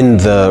in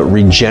the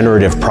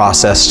regenerative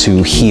process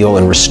to heal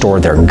and restore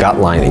their gut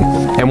lining.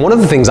 And one of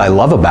the things I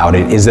love about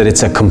it is that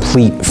it's a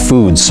complete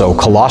food. So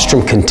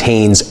colostrum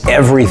contains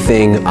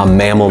everything a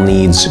mammal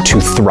needs to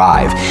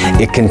thrive.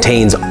 It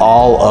contains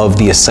all of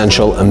the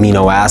essential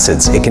amino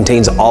acids. It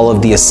contains all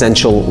of the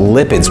essential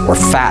lipids or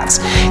fats.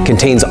 It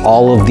contains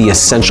all of the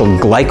essential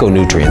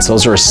glyconutrients.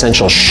 Those are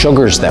essential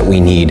sugars that we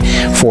need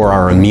for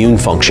our immune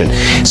function.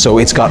 So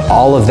it's got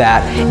all of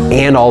that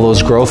and all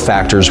those growth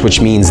factors,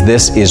 which means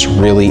this is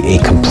really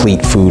a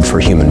complete food for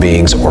human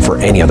beings or for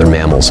any other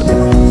mammals.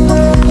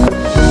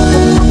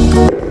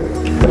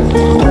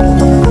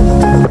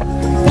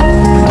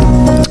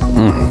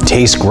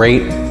 Tastes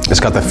great. It's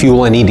got the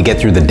fuel I need to get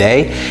through the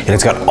day, and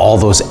it's got all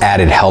those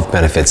added health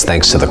benefits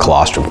thanks to the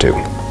colostrum too.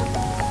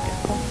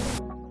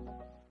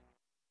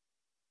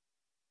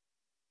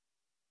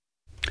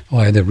 Oh,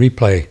 I had the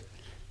replay.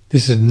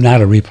 This is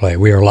not a replay.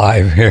 We are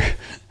live here,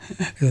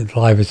 as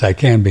live as I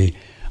can be,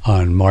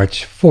 on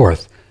March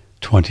 4th,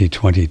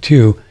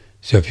 2022.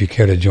 So if you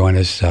care to join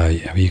us,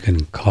 you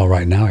can call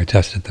right now. I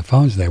tested the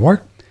phones. They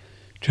work.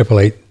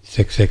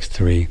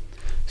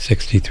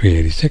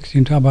 888-663-6386. You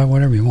can talk about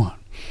whatever you want.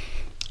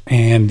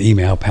 And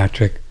email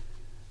Patrick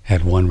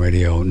at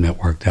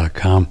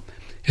oneradionetwork.com.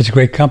 It's a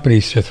great company,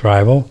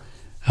 Surthrival.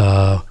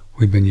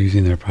 We've been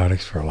using their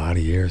products for a lot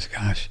of years.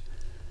 Gosh,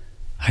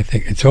 I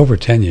think it's over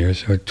 10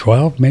 years, or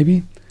 12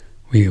 maybe.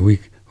 We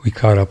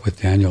caught up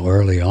with Daniel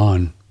early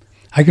on.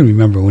 I can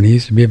remember when he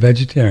used to be a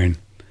vegetarian,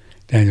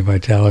 Daniel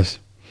Vitalis.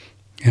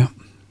 Yeah.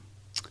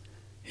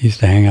 He used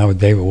to hang out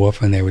with David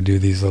Wolf, and they would do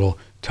these little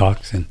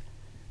talks, and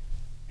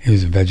he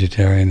was a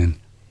vegetarian, and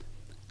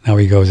now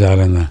he goes out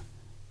in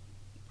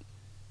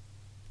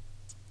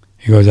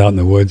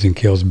the woods and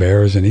kills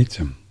bears and eats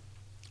them.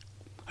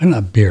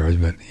 Not bears,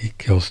 but he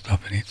kills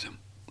stuff and eats them.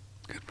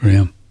 Good for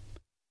him.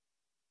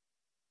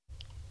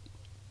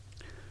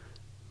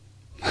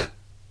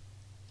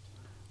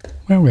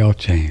 Well, we all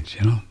change,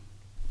 you know.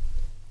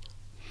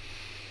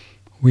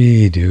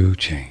 We do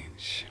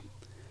change.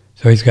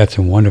 So he's got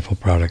some wonderful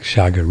products.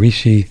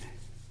 Shagarishi,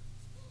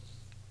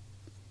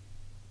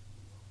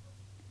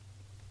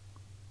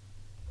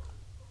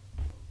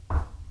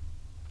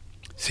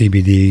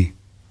 CBD,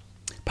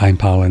 pine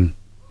pollen,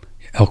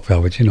 elk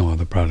velvet, you know all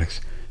the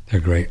products. They're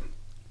great.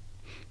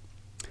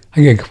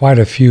 I get quite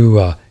a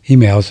few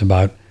emails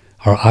about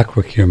our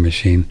AquaCure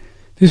machine.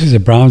 This is a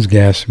Brown's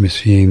gas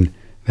machine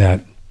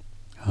that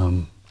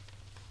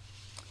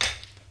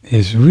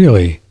is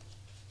really,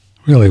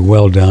 really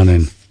well done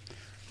and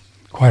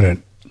quite a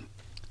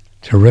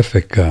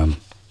terrific, I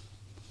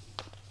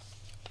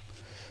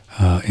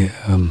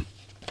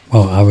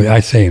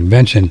say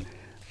invention,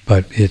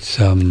 but it's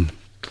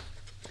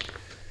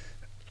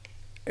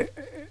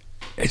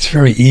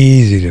very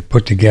easy to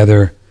put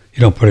together. You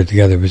don't put it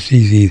together, but it's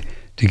easy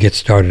to get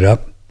started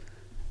up,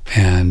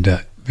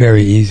 and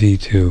very easy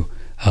to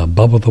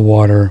bubble the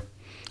water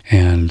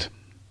and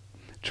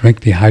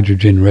drink the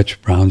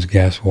hydrogen-rich Brown's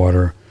gas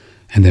water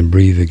and then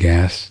breathe the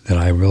gas that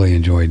I really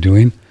enjoy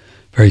doing.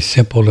 Very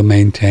simple to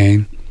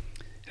maintain.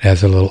 It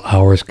has a little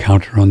hours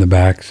counter on the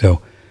back,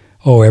 so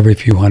every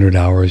few hundred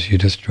hours you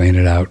just drain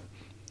it out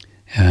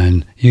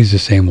and use the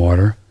same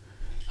water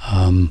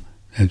and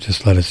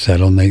just let it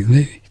settle. And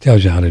he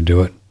tells you how to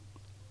do it.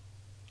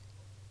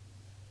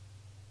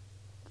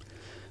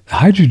 The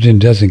hydrogen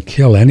doesn't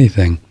kill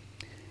anything.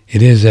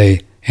 It is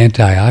a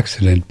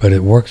antioxidant, but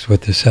it works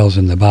with the cells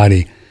in the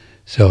body.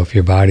 So if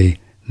your body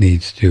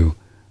needs to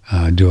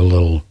do a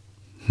little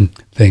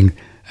thing,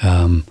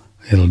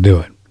 it'll do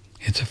it.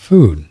 It's a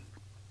food.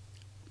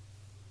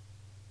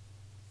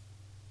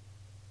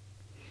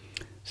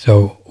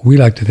 So we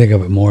like to think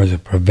of it more as a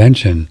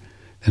prevention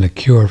than a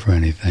cure for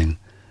anything.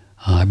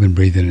 I've been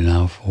breathing it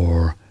now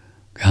for,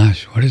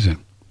 what is it?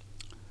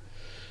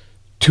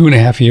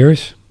 2.5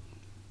 years.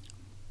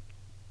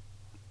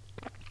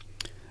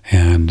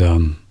 And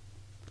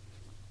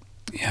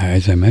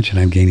as I mentioned,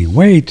 I'm gaining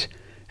weight,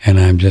 and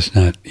I'm just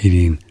not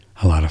eating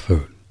a lot of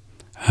food.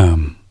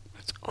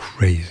 It's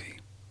crazy.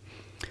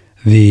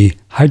 The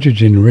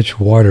hydrogen-rich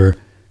water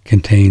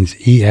contains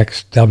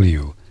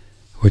EXW,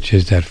 which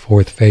is that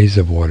fourth phase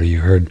of water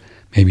you heard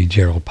maybe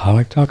Gerald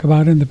Pollack talk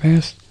about in the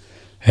past.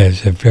 It's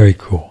very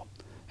cool.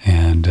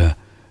 And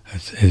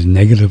it's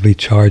negatively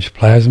charged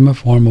plasma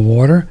form of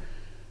water.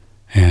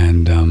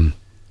 And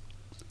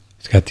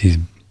it's got these,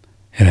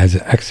 it has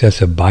an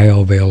excess of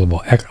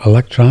bioavailable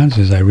electrons,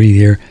 as I read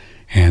here,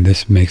 and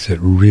this makes it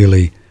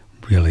really,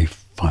 really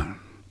fun.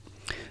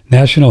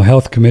 National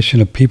Health Commission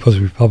of People's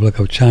Republic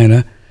of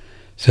China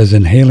says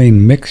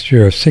inhaling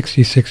mixture of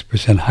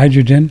 66%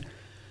 hydrogen,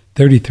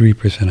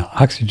 33%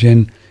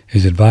 oxygen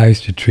is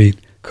advised to treat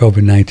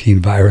COVID-19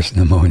 virus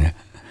pneumonia.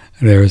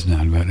 There is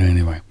none, but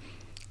anyway,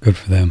 good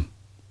for them.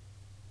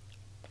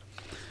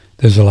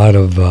 There's a lot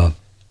of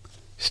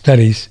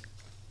studies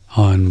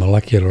on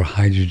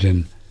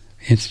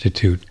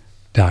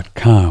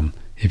molecularhydrogeninstitute.com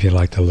if you'd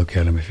like to look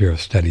at them, if you're a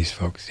studies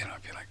folks, if you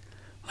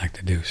like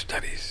to do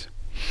studies.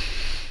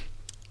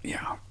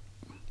 Yeah.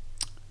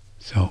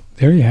 So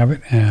there you have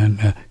it,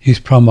 and use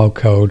promo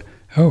code,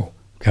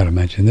 got to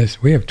mention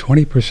this, we have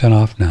 20%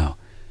 off now.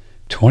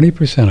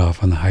 20%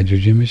 off on the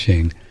hydrogen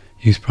machine.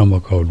 Use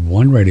promo code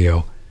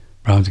ONERADIO,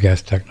 Brown's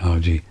Gas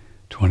Technology,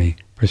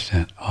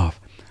 20% off.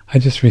 I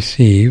just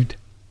received,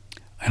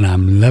 and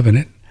I'm loving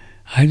it,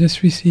 I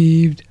just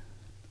received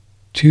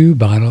 2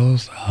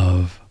 bottles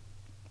of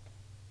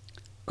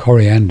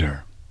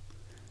coriander.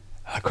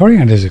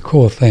 Coriander is a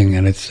cool thing,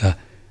 and it's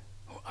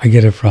I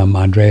get it from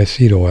Andrea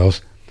Seed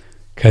Oils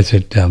because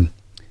it's a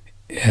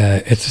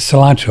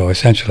cilantro,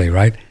 essentially,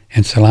 right?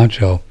 And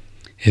cilantro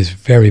is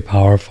very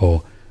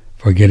powerful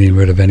for getting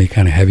rid of any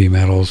kind of heavy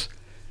metals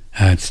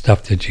and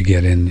stuff that you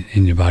get in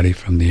your body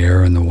from the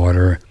air and the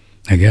water,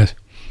 I guess.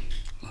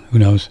 Who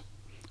knows?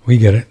 We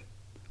get it.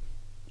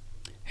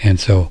 And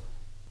so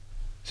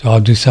I'll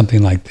do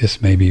something like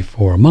this maybe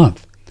for a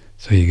month.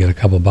 So you get a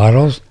couple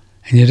bottles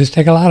and you just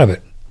take a lot of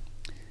it.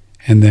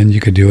 And then you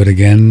could do it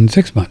again in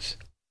 6 months.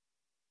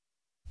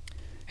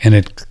 And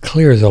it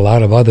clears a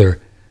lot of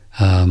other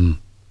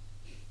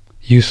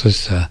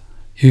useless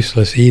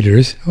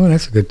eaters. Oh,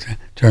 that's a good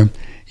term.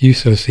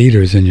 Useless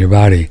eaters in your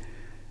body.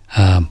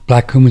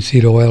 Black cumin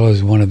seed oil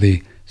is one of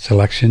the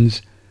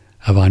selections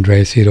of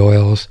Andrea Seed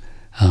Oils.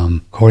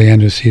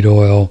 Coriander seed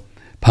oil,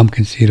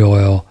 pumpkin seed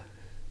oil,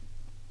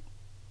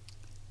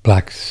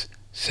 black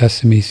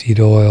sesame seed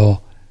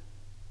oil,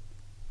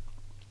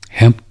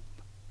 hemp.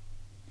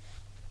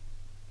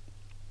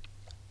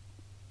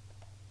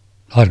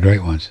 A lot of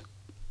great ones.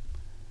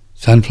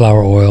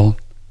 Sunflower oil,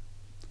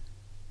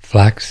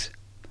 flax.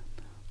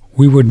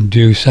 We wouldn't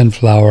do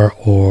sunflower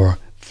or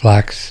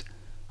flax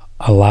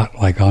a lot,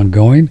 like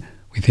ongoing.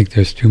 We think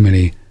there's too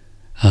many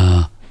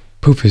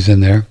PUFAs in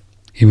there,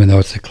 even though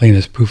it's the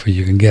cleanest PUFA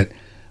you can get.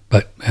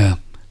 But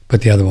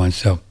the other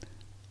ones,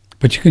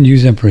 but you can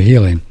use them for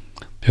healing.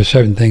 There's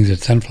certain things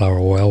that sunflower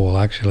oil will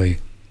actually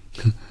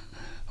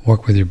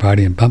work with your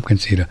body, and pumpkin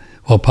seed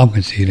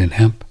and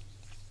hemp.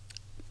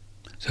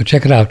 So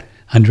check it out,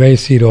 Andrea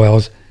Seed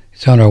Oils.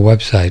 It's on our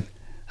website.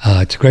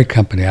 It's a great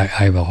company. I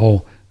have a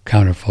whole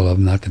counter full of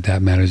them. Not that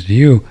that matters to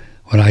you,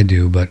 what I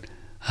do, but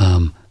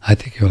I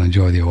think you'll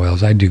enjoy the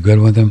oils. I do good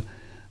with them.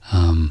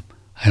 I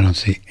don't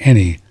see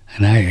any,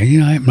 and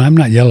I'm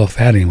not yellow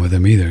fatting with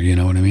them either. You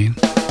know what I mean?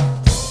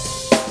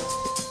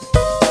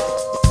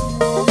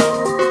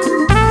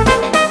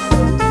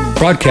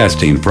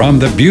 Broadcasting from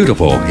the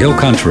beautiful Hill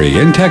Country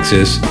in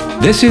Texas,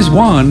 this is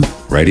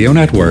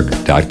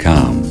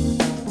OneRadioNetwork.com.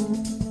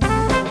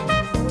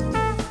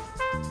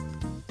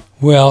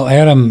 Well,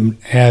 Adam,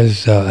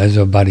 as of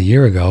about a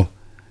year ago,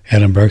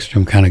 Adam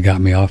Bergstrom kind of got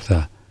me off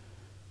the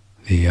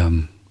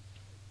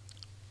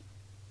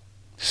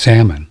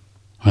salmon,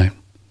 right?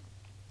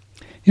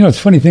 You know, the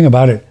funny thing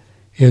about it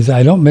is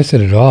I don't miss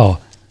it at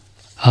all.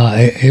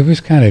 It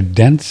was kind of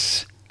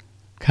dense,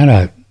 kind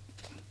of,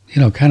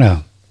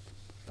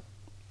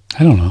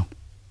 I don't know.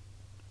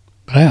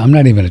 But I'm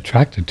not even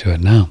attracted to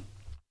it now.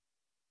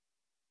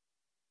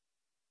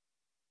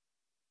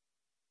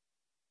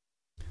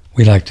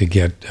 We like to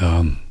get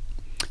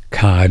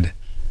cod.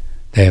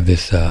 They have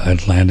this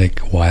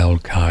Atlantic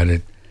wild cod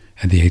at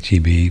the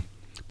H-E-B.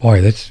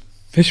 Boy,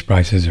 fish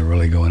prices are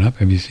really going up.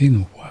 Have you seen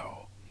them?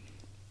 Wow.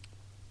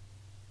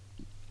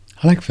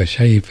 I like fish.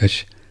 I eat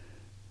fish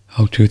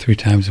 2-3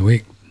 times a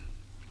week.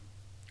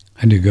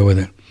 I do good with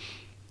it.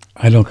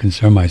 I don't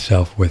concern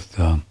myself with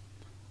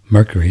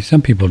mercury.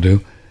 Some people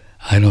do.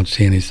 I don't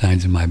see any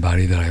signs in my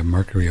body that I have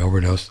mercury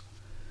overdose.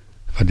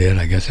 If I did,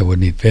 I guess I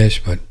wouldn't eat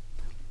fish, but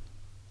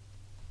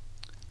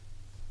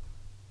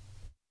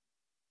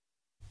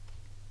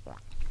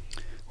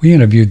we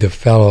interviewed the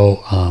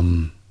fellow,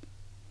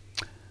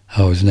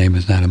 his name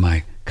is not in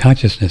my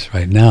consciousness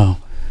right now,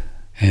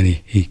 and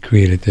he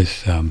created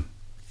this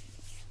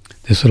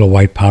this little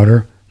white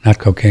powder, not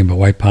cocaine, but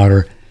white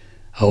powder,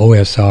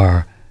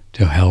 OSR,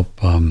 to help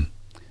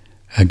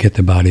get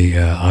the body,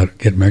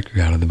 get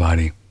mercury out of the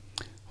body.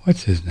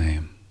 What's his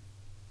name?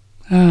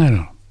 I don't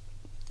know.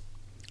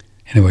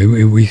 Anyway,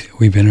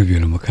 we've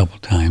interviewed him a couple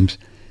times,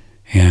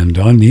 and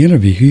on the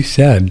interview he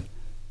said,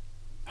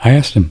 I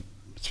asked him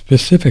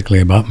specifically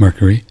about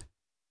mercury,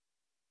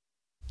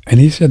 and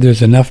he said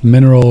there's enough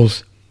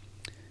minerals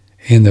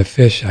in the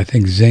fish, I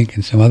think zinc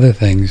and some other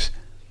things,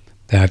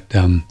 that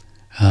the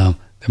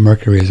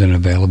mercury isn't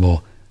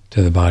available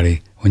to the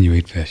body when you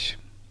eat fish.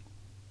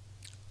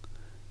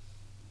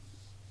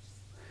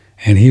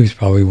 And he was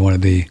probably one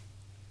of the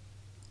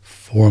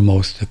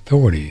foremost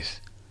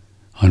authorities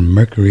on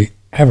mercury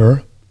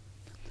ever.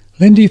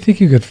 Lynn, do you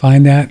think you could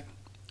find that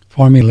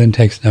for me? Lynn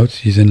takes notes.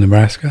 She's in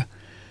Nebraska.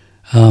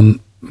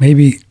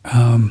 Maybe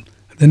the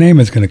name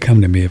is going to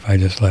come to me if I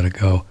just let it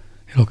go.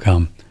 It'll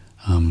come.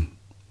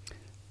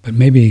 But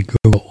maybe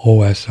Google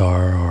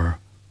OSR, or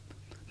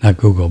not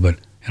Google, but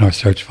in our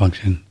search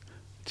function.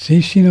 See,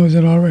 she knows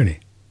it already.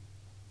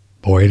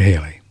 Boyd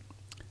Haley.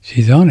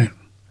 She's on it.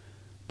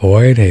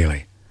 Boyd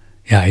Haley.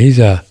 Yeah, he's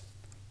a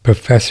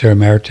professor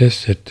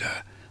emeritus at,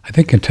 I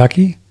think,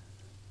 Kentucky.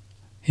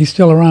 He's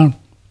still around.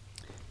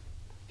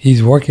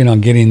 He's working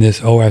on getting this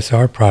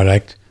OSR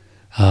product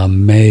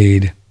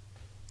made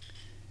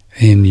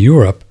in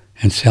Europe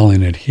and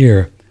selling it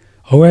here.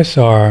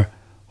 OSR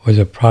was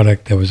a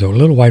product that was a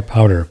little white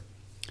powder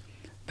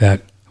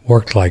that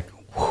worked like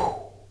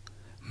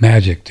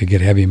magic to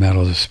get heavy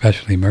metals,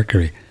 especially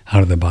mercury,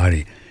 out of the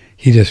body.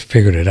 He just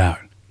figured it out.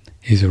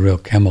 He's a real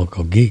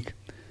chemical geek.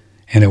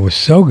 And it was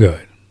so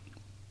good.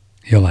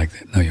 You'll like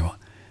that. No, you won't.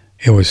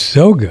 It was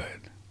so good.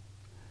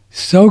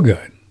 So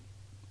good.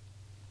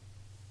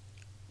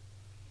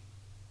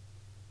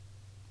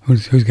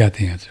 Who's got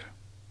the answer?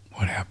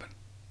 What happened?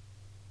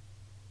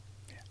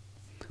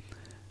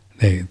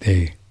 Yeah.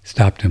 They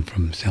stopped him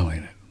from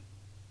selling it.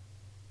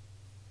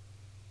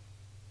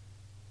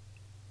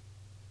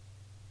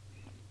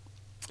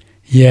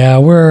 Yeah,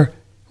 we're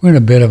in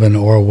a bit of an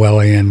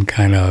Orwellian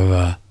kind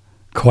of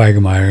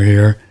quagmire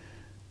here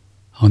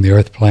on the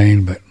earth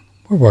plane, but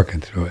we're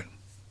working through it.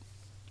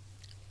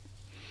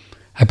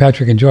 Hi,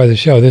 Patrick. Enjoy the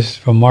show. This is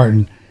from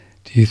Martin.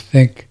 Do you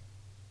think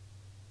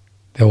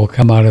that will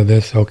come out of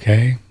this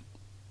okay?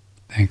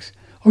 Thanks.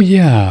 Oh,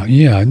 yeah.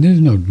 There's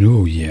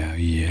no,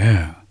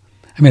 yeah.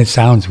 I mean, it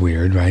sounds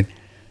weird, right?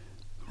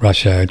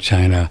 Russia,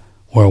 China,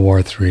 World War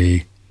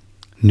III,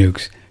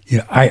 nukes. You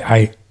know,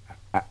 I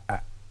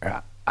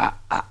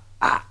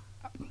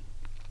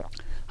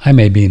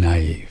may be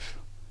naive,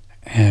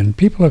 and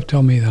people have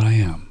told me that I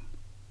am.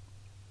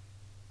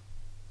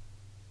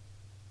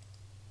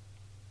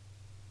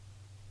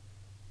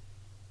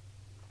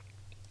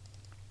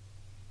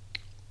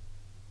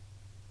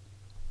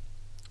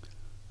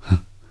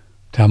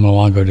 Tom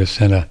Luongo just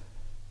sent a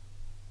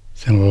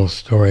little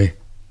story.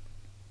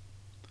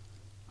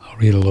 I'll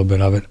read a little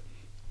bit of it.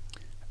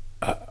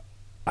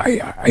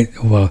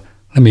 Well,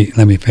 let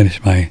me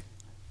finish my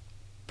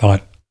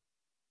thought.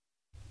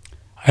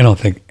 I don't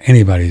think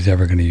anybody's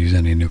ever going to use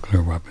any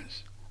nuclear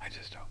weapons. I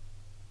just don't.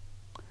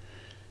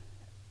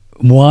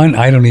 One,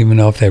 I don't even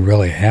know if they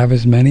really have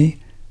as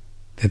many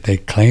that they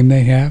claim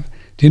they have.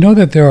 Do you know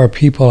that there are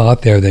people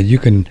out there that you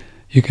can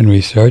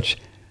research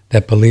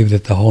that believe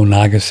that the whole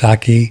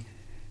Nagasaki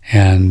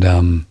and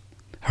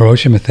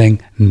Hiroshima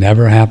thing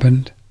never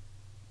happened?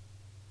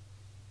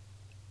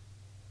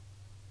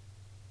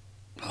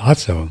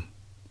 Lots of them.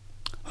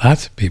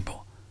 Lots of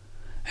people.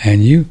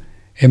 And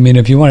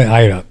if you want to,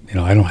 I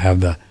don't have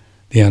the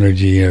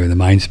energy or the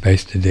mind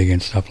space to dig in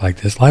stuff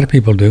like this. A lot of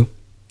people do.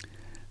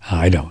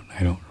 I don't.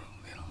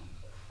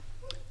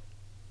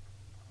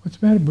 What's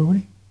the matter,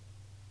 Booty?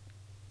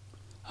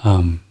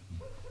 Can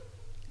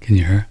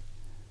you hear her?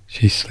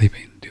 She's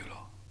sleeping, Doodle.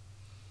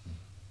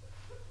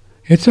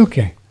 It's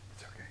okay.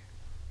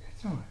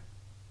 It's all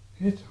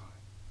right.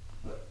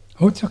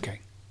 Oh, it's okay.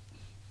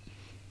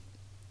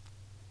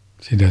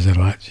 She does it a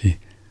lot. She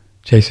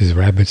chases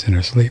rabbits in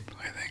her sleep,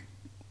 I think.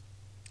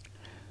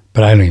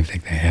 But I don't even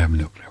think they have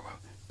nuclear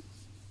weapons.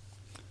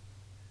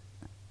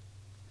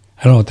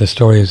 I don't know what the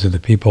story is of the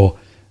people,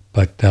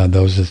 but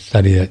those that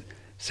study it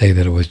say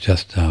that it was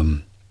just,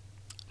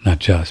 not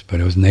just, but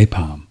it was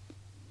napalm.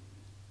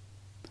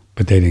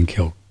 But they didn't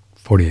kill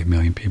 48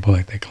 million people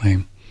like they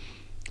claim.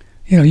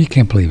 You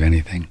can't believe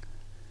anything.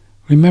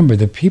 Remember,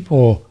 the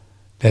people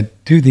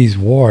that do these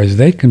wars,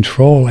 they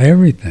control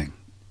everything.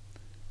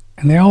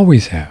 And they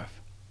always have.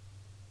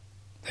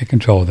 They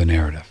control the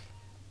narrative.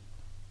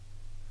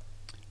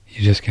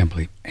 You just can't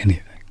believe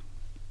anything.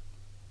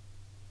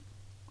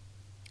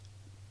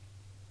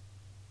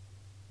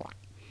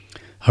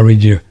 I'll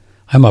read you.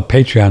 I'm a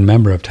Patreon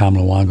member of Tom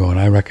Luongo, and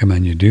I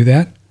recommend you do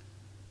that.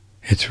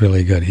 It's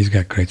really good. He's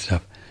got great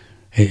stuff.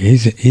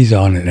 He's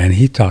on it, and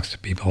he talks to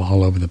people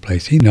all over the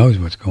place. He knows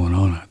what's going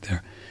on out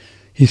there.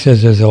 He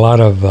says there's a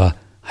lot of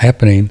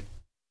happening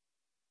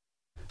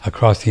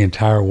across the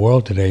entire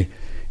world today.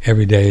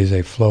 Every day is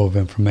a flow of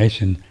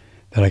information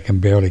that I can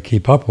barely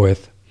keep up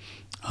with.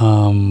 There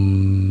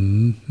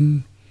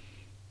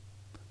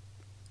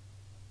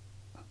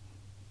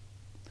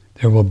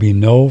will be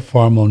no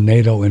formal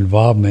NATO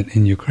involvement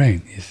in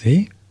Ukraine. You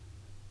see?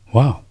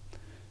 Wow.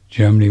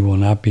 Germany will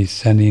not be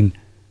sending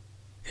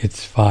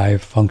its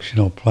 5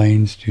 functional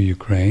planes to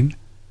Ukraine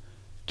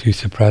to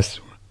suppress.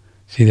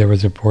 See, there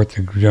was a report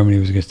that Germany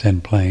was going to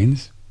send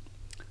planes.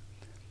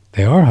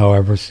 They are,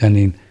 however,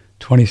 sending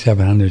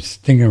 2,700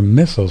 Stinger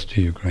missiles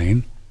to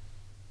Ukraine.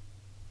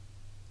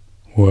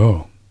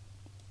 Whoa.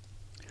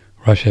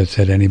 Russia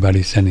said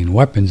anybody sending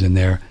weapons in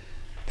there,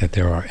 that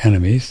there are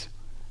enemies.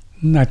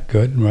 Not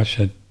good in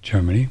Russia,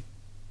 Germany.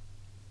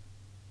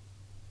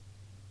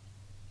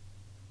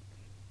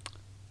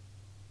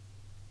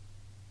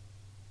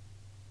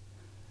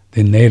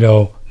 The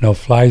NATO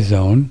no-fly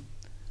zone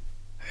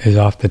is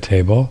off the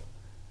table.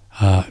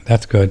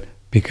 That's good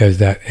because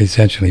that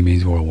essentially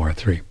means World War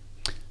III,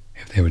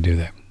 if they would do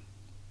that.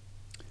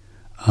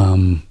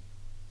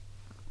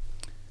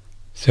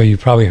 So you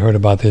probably heard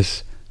about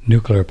this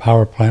nuclear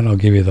power plant. I'll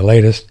give you the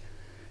latest.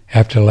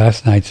 After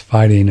last night's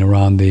fighting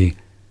around the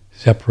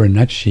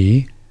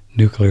Zaporizhzhia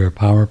nuclear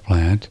power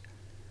plant,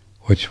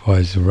 which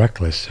was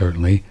reckless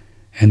certainly,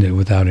 ended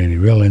without any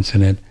real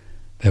incident,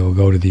 they will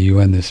go to the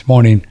UN this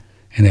morning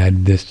and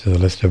add this to the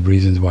list of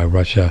reasons why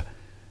Russia's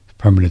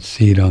permanent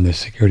seat on the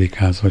Security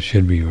Council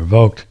should be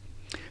revoked.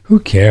 Who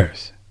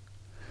cares?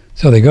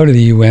 So they go to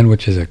the UN,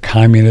 which is a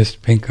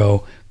communist,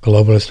 pinko,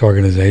 globalist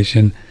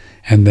organization,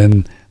 and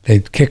then they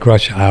kick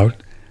Russia out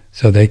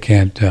so they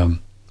can't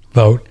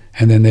vote,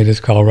 and then they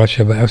just call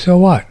Russia back. So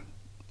what?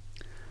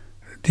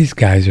 These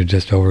guys are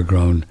just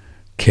overgrown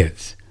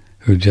kids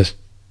who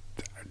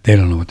they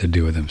don't know what to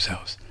do with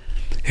themselves.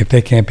 If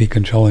they can't be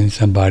controlling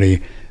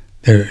somebody,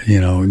 they're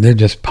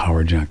just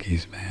power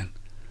junkies, man.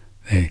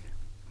 They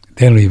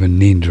don't even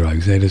need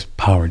drugs. They're just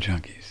power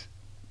junkies.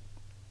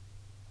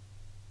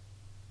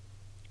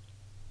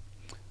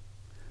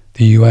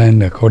 The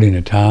UN, according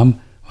to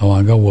Tom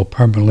Luongo, will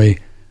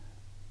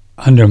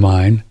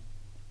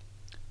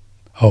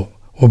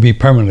be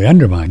permanently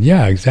undermined.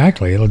 Yeah,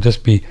 exactly. It'll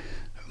just be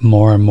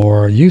more and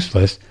more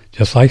useless,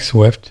 just like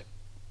SWIFT.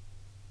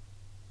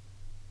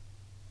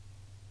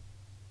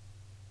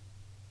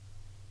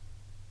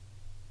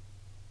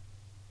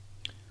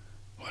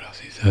 What else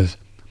he says?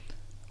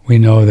 We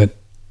know that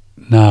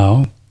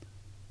now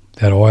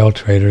that oil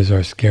traders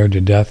are scared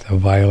to death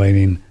of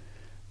violating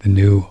the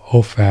new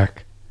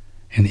OFAC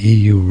and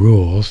EU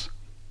rules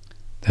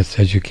that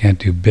says you can't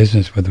do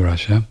business with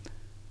Russia.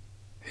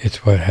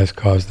 It's what has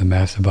caused the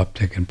massive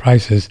uptick in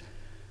prices.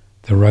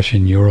 The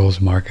Russian Urals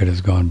market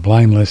has gone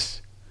bidless,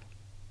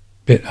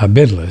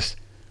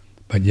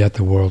 but yet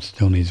the world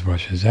still needs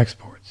Russia's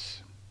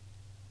exports.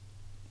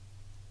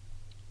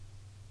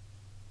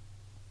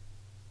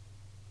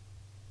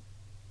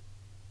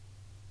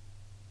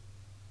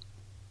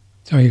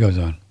 So he goes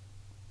on.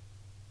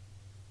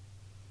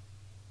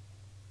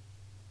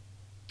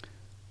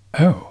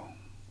 Oh.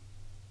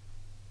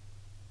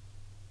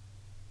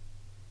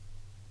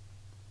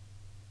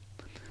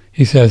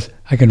 He says,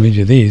 I can read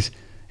you these.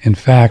 In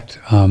fact,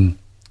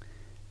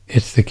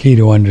 it's the key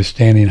to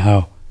understanding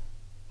how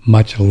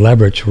much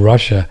leverage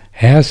Russia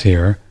has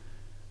here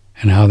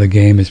and how the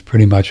game is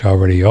pretty much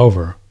already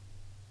over.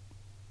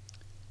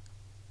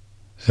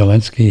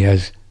 Zelensky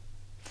has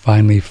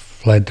finally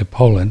fled to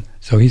Poland,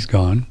 so he's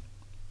gone.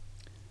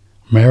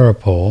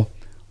 Mariupol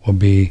will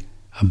be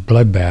a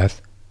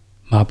bloodbath,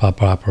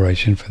 mop-up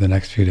operation for the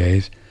next few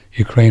days.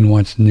 Ukraine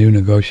wants new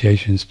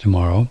negotiations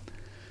tomorrow.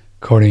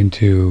 According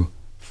to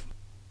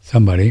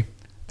somebody,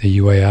 the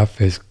UAF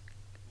is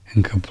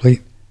in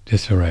complete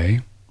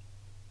disarray.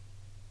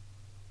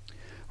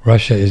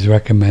 Russia is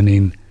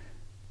recommending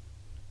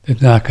they're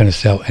not going to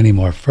sell any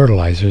more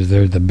fertilizers.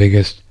 They're the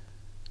biggest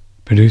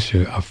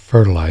producer of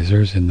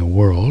fertilizers in the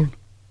world.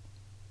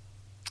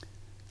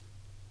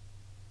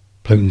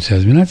 Putin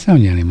says, we're not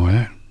selling you any more of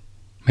that.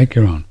 Make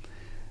your own.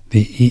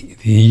 The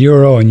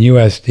euro and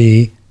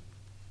USD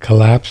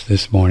collapsed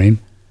this morning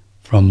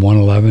from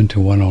 111 to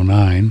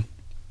 109.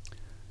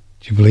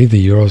 Do you believe the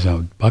euro's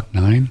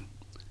 $1.09?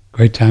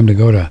 Great time to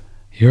go to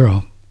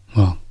euro.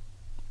 Well,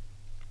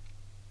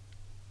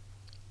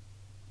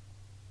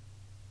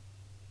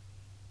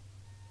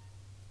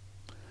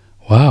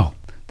 wow.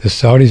 The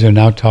Saudis are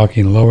now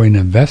talking lowering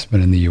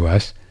investment in the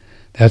U.S.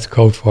 That's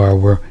code for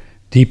we're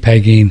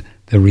depegging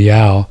the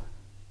real.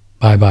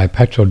 Bye-bye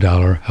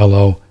petrodollar.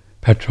 Hello,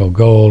 petro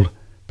gold,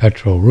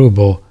 petro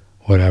ruble,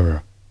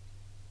 whatever.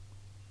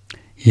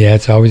 Yeah,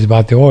 it's always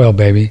about the oil,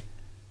 baby.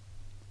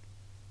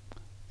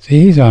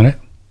 See, he's on it.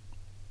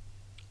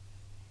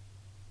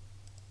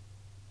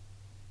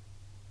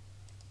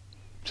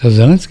 So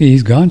Zelensky,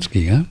 he's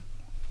Gonski, huh?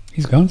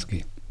 He's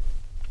Gonski.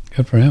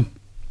 Good for him.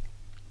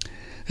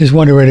 This is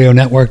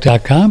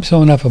WonderRadioNetwork.com.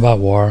 So enough about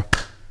war.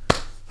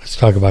 Let's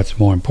talk about some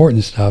more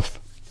important stuff,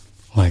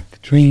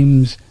 like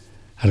dreams,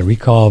 how to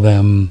recall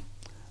them.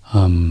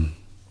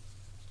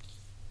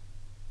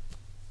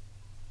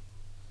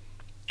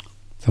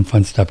 some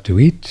fun stuff to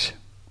eat,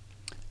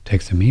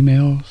 take some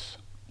emails.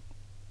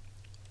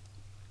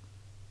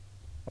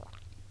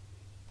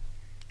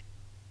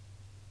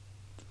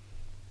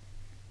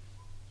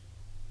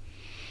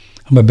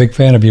 I'm a big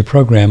fan of your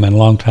program and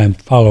longtime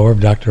follower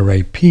of Dr.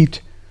 Ray Peat.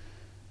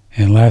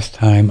 And last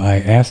time I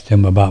asked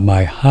him about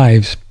my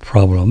hives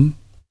problem,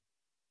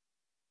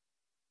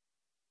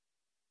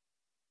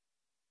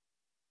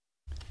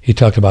 he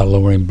talked about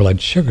lowering blood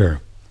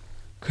sugar.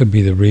 Could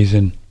be the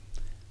reason,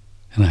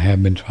 and I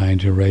have been trying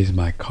to raise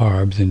my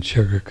carbs and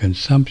sugar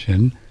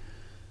consumption.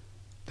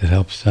 That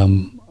helps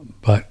some,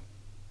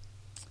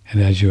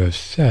 and as you have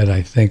said,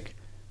 I think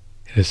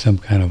it is some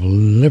kind of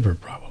liver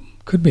problem.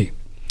 Could be.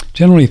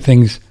 Generally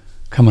things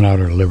coming out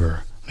are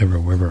liver.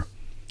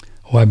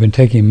 Oh, I've been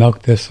taking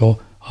milk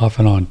thistle off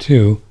and on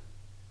too.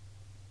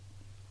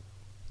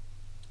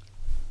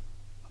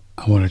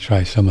 I want to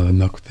try some of the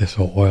milk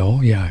thistle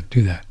oil. Yeah,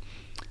 do that.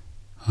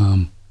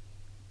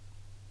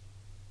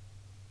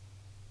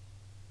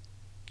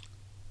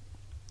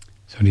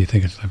 So do you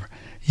think it's liver?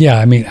 Yeah,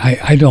 I mean,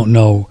 I don't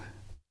know.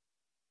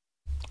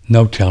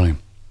 No telling.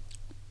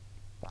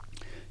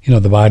 You know,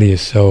 the body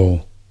is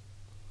so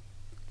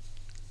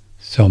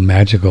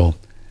magical,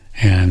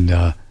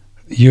 and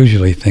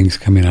usually things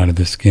coming out of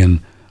the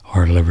skin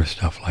are liver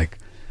stuff like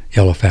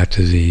yellow fat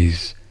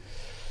disease.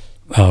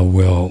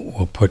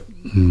 Will put,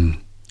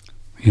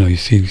 you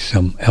see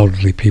some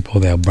elderly people,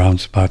 they have brown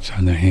spots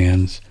on their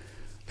hands.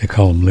 They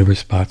call them liver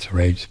spots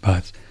or age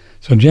spots.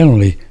 So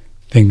generally,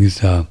 things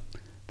that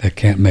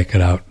can't make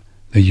it out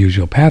the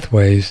usual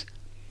pathways,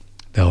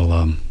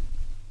 they'll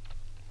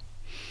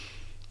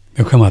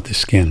come out the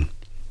skin.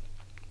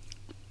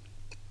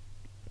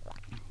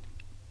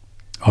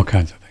 All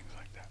kinds of things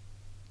like that.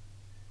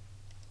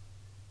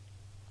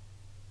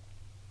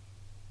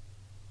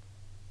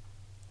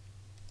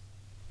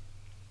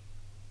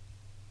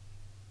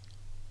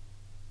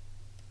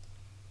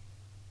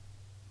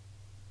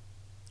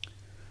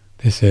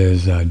 This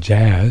is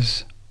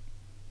Jazz.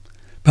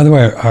 By the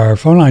way, our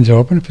phone lines are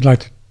open if you'd like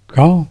to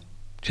call,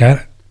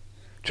 chat,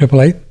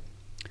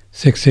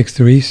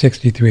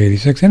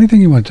 888-663-6386.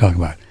 Anything you want to talk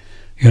about.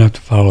 You don't have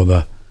to follow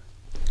the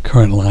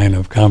current line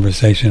of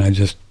conversation. I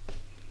just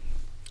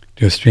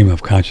do a stream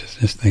of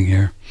consciousness thing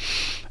here.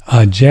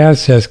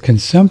 Jazz says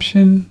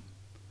consumption.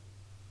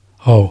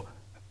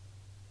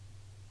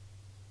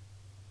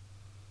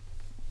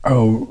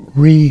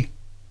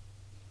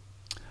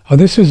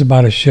 This is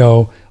about a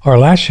show, our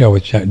last show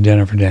with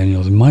Jennifer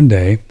Daniels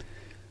Monday,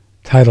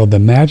 titled The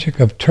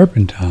Magic of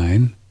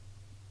Turpentine.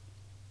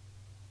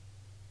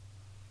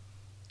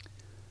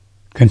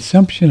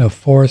 Consumption of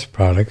forest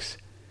products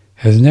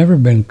has never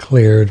been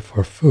cleared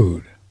for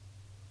food.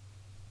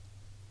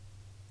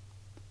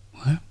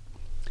 What?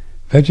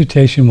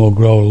 Vegetation will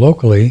grow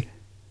locally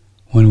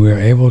when we are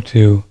able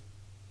to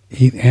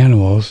eat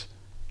animals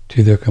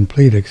to their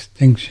complete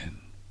extinction.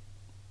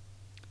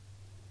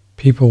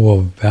 People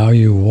will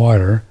value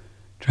water,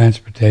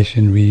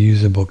 transportation,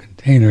 reusable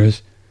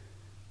containers,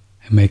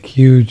 and make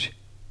huge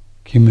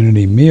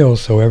community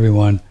meals so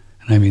everyone,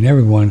 and I mean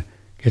everyone,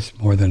 gets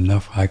more than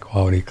enough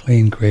high-quality,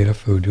 clean, creative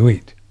food to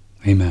eat.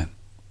 Amen.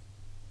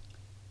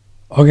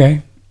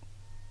 Okay.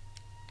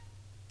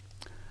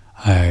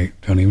 I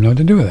don't even know what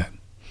to do with that.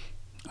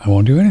 I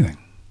won't do anything.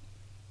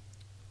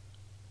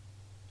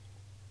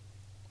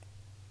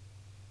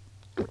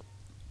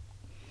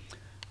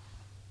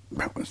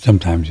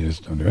 Sometimes you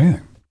just don't do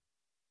anything.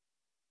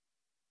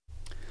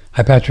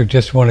 Hi, Patrick.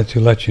 Just wanted to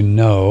let you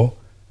know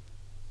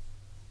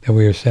that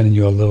we are sending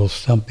you a little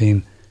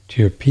something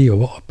to your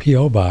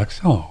P.O.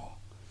 box,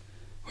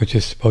 which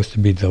is supposed to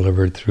be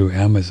delivered through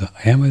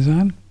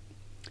Amazon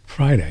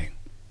Friday.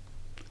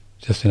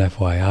 Just an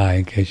FYI,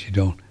 in case you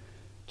don't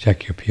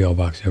check your P.O.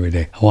 box every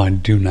day. Oh, I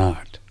do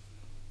not.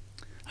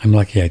 I'm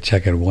lucky I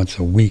check it once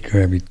a week or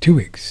every 2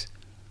 weeks.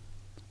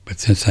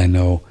 But since I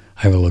know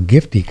I have a little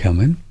gifty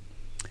coming,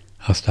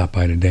 I'll stop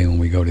by today when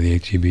we go to the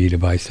H-E-B to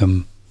buy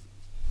some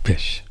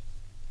fish,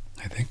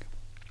 I think,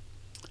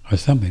 or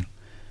something.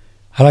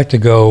 I like to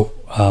go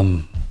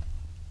and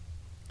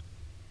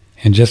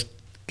just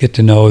get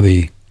to know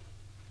the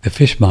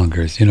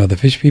fishmongers, the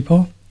fish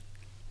people.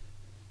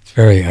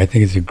 I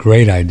think it's a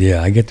great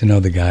idea. I get to know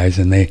the guys,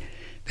 and they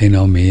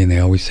know me, and they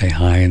always say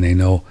hi, and they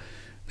know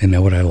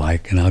what I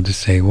like, and I'll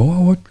just say,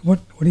 well, what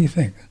do you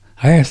think?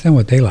 I ask them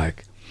what they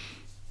like.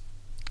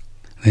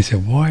 And they say,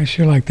 boy, I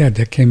sure like that.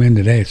 That came in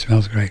today. It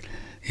smells great.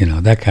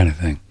 That kind of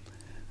thing.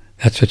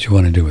 That's what you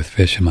want to do with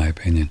fish, in my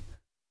opinion.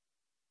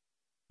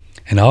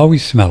 And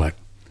always smell it.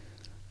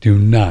 Do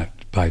not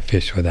buy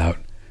fish without.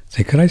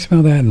 Say, could I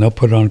smell that? And they'll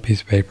put it on a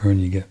piece of paper,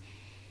 and you get.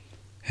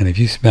 And if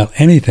you smell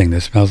anything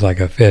that smells like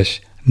a fish,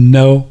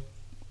 no.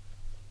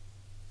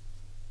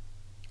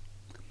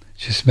 It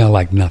should smell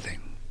like nothing.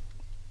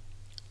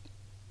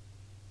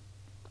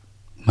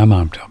 My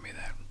mom told me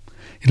that.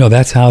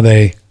 That's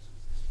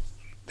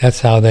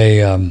how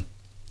they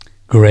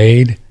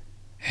grade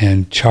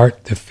and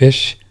chart the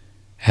fish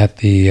at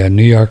the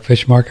New York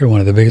Fish Market,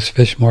 one of the biggest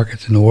fish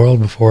markets in the world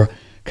before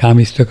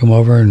commies took them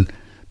over and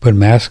put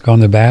masks on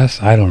the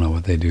bass. I don't know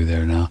what they do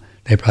there now.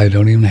 They probably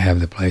don't even have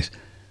the place.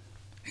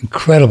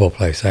 Incredible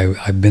place.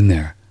 I've been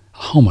there.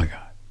 Oh my God.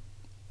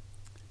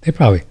 They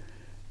probably,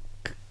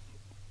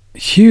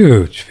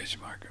 huge fish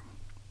market.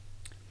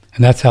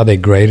 And that's how they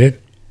grade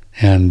it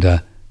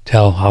and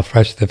tell how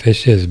fresh the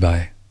fish is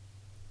by.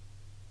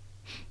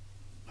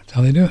 That's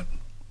how they do it.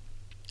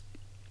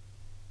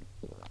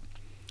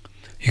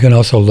 You can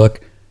also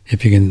look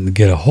if you can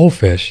get a whole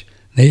fish.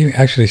 They're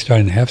actually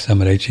starting to have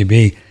some at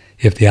HEB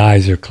if the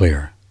eyes are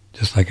clear.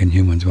 Just like in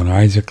humans. When our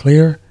eyes are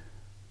clear,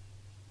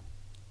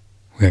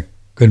 we got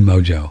good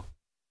mojo.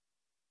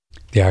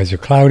 The eyes are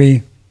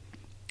cloudy,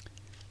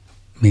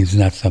 means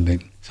not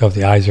something. So if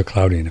the eyes are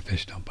cloudy in a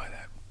fish, don't buy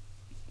that.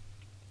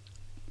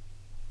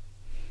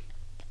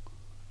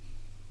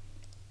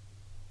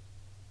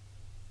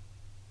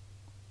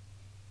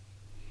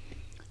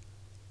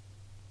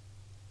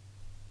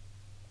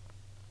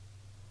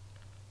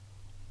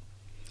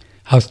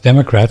 House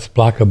Democrats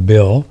block a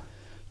bill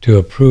to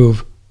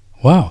approve,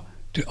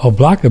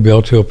 block a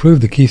bill to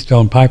approve the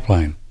Keystone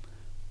Pipeline.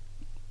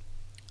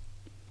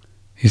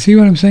 You see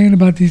what I'm saying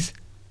about these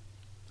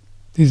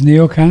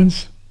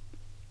neocons?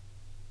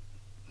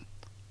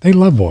 They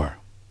love war.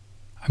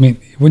 I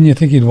mean, wouldn't you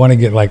think you'd want to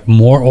get like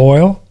more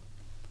oil?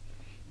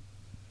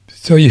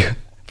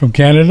 From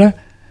Canada?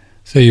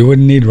 So you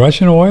wouldn't need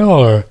Russian oil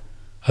or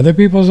other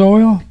people's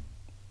oil?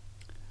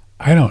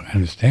 I don't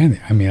understand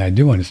it. I mean, I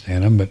do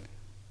understand them, but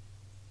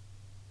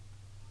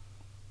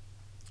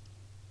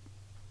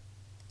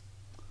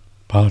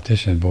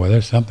politicians, boy,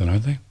 there's something,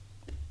 aren't they?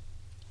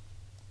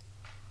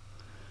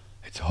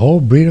 It's a whole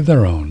breed of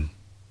their own.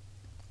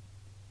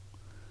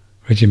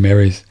 Richard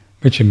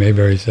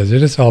Mayberry says they're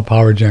just all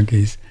power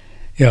junkies.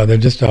 You know, they're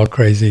just all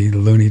crazy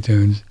Looney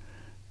Tunes.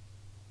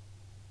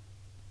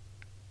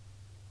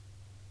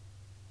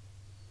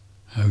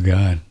 Oh,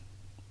 God.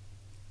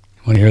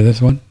 You want to hear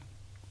this one?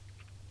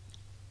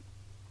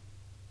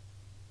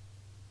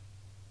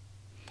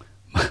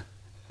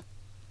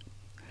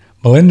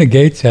 Melinda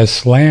Gates has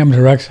slammed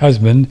her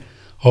ex-husband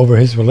over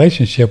his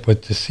relationship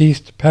with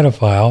deceased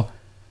pedophile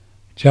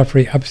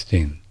Jeffrey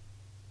Epstein,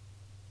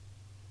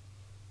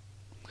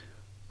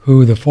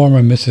 who the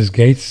former Mrs.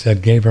 Gates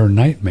said gave her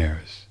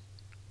nightmares.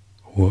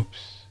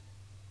 Whoops.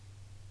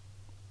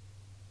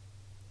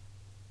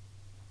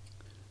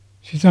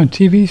 She's on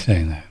TV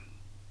saying that.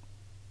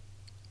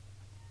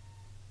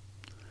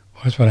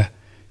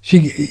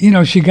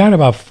 She got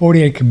about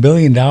 $48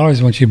 billion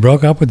when she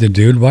broke up with the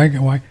dude.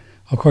 Why?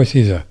 Of course,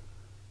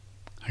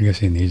 I guess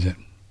he needs it.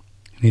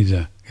 He needs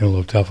to get a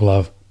little tough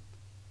love.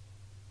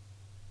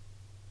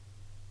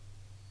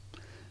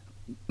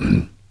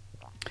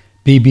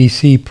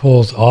 BBC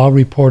pulls all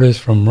reporters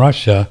from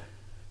Russia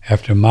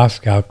after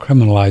Moscow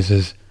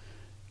criminalizes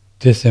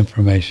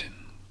disinformation.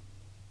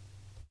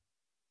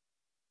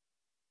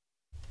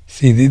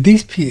 See,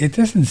 it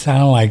doesn't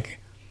sound like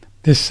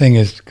this thing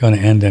is going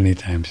to end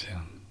anytime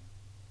soon.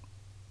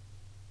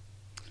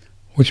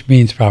 Which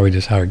means probably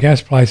just higher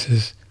gas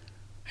prices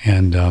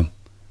and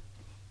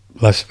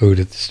less food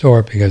at the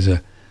store because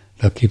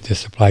they'll keep the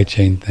supply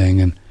chain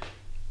thing. And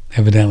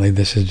evidently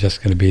this is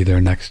just going to be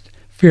their next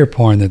fear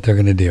porn that they're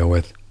going to deal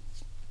with.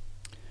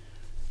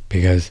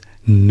 Because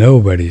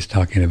nobody's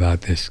talking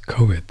about this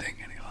COVID thing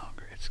any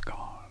longer. It's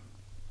gone.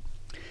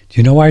 Do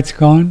you know why it's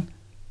gone?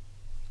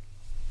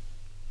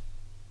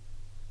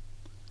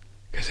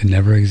 Because it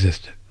never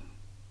existed.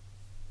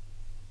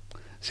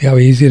 See how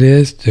easy it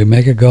is to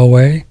make it go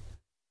away?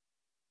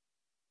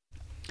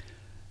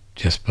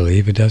 Just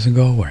believe it doesn't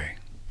go away.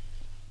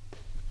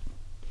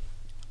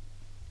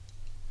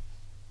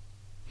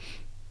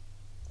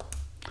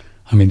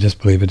 I mean,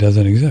 just believe it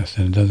doesn't exist,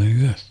 and it doesn't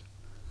exist.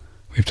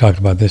 We've talked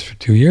about this for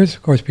 2 years.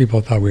 Of course, people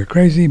thought we were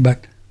crazy,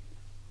 but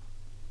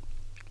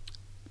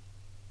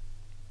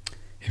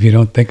if you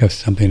don't think of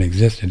something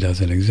exists, it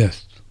doesn't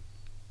exist.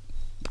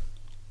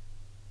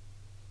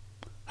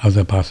 How's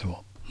that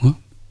possible? Well,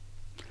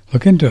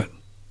 look into it.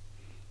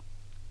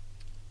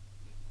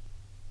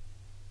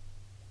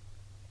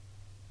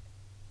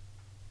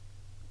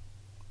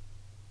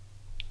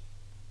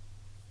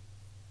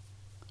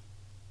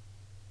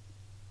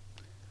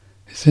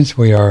 Since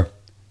we are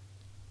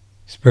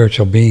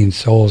spiritual beings,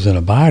 souls in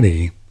a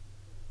body,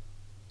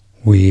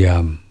 we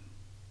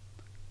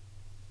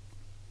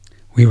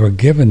were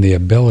given the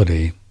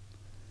ability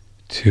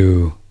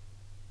to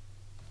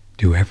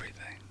do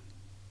everything.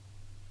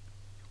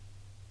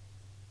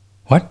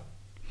 What?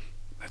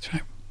 That's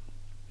right.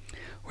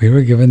 We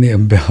were given the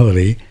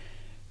ability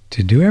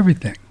to do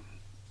everything.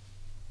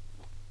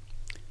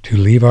 To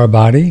leave our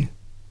body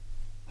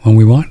when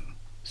we want,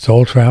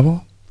 soul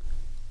travel,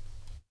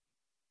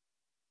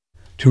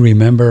 to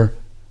remember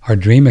our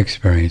dream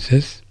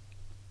experiences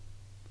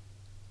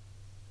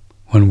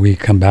when we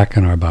come back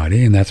in our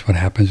body, and that's what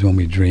happens when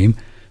we dream.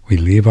 We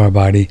leave our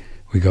body,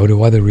 we go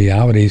to other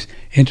realities,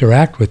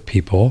 interact with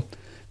people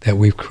that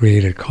we've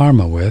created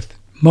karma with,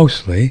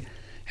 mostly,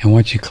 and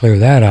once you clear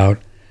that out,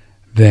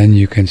 then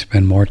you can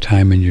spend more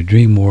time in your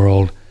dream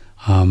world,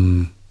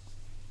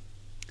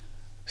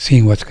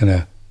 seeing what's going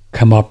to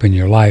come up in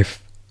your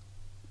life,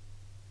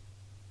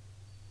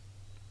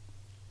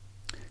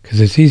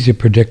 because it's easy to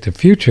predict the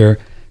future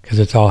because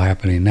it's all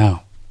happening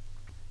now.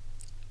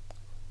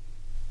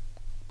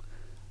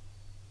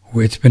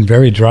 It's been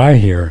very dry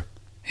here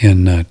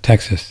in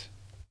Texas.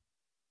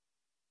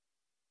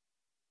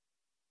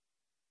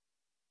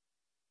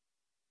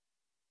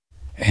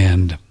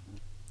 And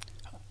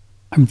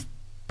I'm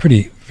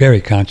very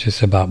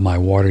conscious about my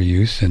water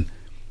use. And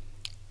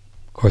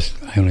of course,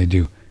 I only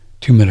do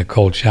 2-minute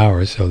cold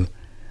showers, so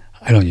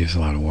I don't use a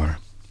lot of water.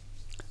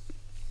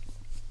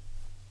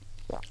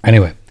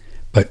 Anyway,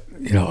 but,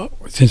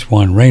 since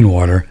we're on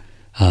rainwater,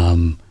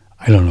 I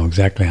don't know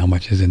exactly how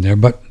much is in there,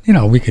 but,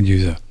 we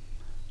could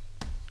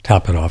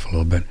top it off a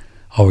little bit.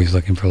 Always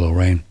looking for a little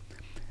rain.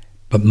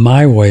 But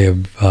my way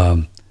of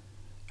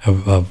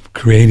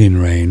creating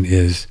rain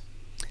is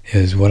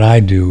what I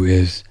do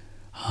is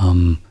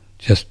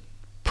just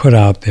put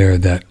out there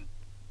that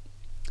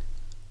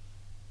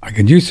I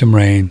could use some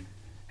rain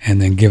and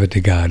then give it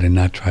to God and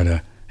not try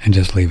to, and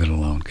just leave it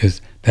alone.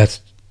 Because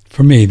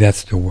for me,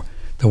 that's the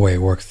way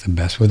it works the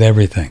best with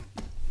everything,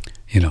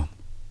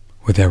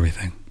 with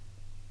everything.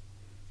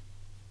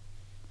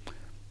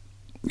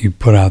 You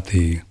put out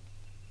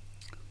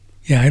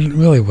I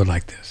really would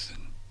like this.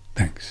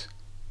 Thanks.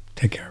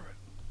 Take care of it.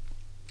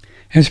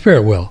 And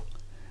Spirit will.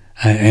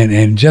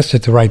 And just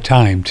at the right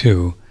time,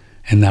 too,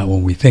 and not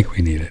when we think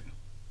we need it.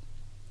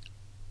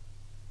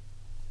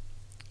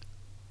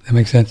 That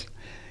makes sense?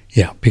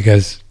 Yeah,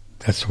 because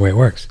that's the way it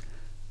works.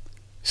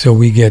 So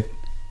we get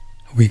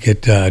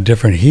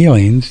different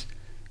healings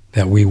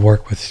that we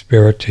work with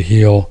Spirit to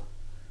heal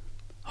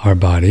our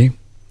body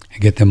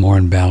and get them more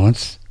in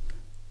balance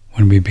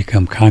when we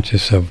become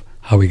conscious of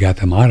how we got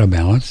them out of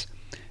balance,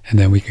 and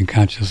then we can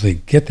consciously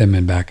get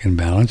them back in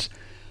balance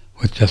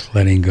with just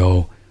letting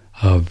go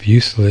of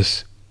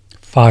useless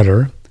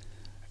fodder.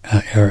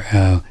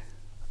 Adam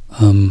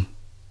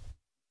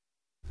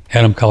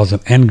calls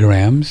them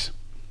engrams,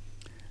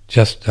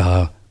 just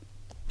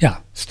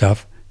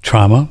stuff.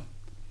 Trauma,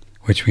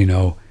 which we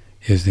know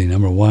is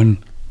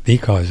the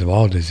cause of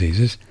all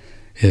diseases,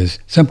 is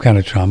some kind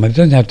of trauma. It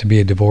doesn't have to be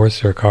a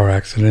divorce or a car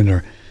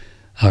accident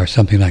or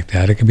something like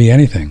that. It could be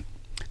anything.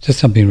 Just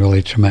something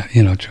really traumatic,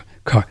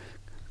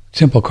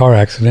 simple car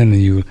accident,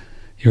 and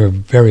you're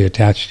very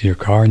attached to your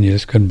car and you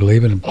just couldn't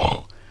believe it, and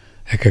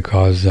it could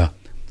cause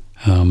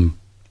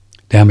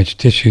damaged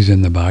tissues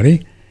in the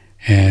body.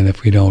 And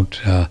if we don't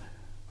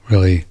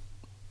really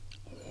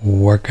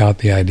work out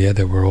the idea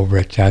that we're over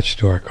attached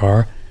to our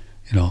car,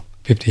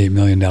 $58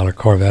 million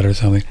Corvette or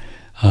something,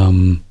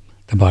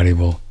 the body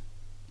will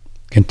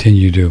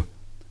continue to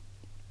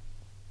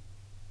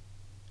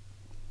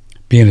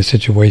be in a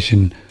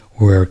situation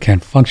where it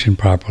can't function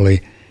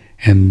properly.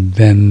 And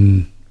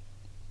then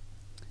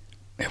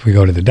if we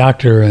go to the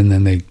doctor and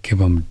then they give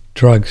them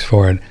drugs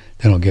for it,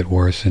 then it'll get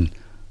worse and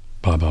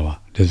blah, blah, blah,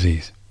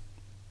 disease.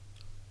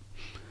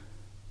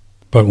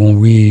 But when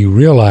we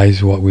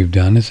realize what we've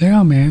done and say,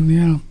 oh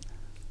man,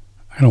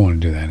 I don't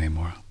want to do that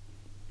anymore.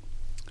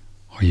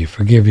 Or you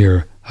forgive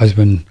your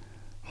husband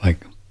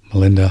like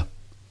Melinda,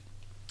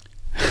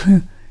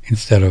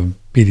 instead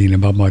of beating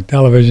him up on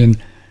television,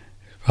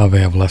 probably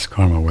have less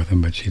karma with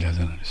him, but she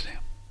doesn't understand.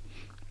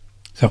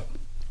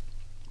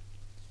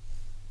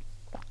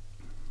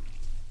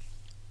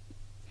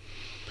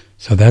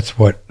 So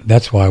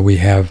that's why we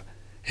have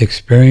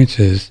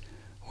experiences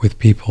with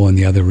people in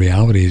the other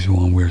realities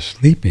when we're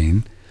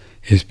sleeping,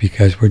 is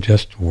because we're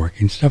just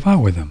working stuff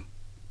out with them.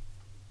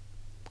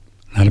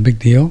 Not a big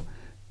deal.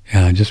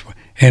 And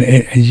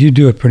you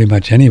do it pretty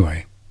much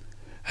anyway,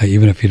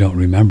 even if you don't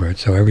remember it.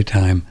 So every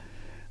time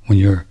when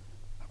you're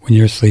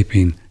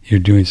sleeping, you're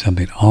doing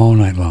something all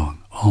night long.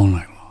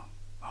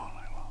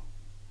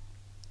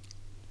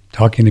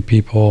 Talking to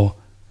people,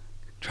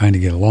 trying to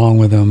get along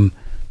with them,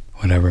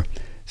 whatever.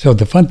 So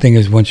the fun thing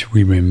is once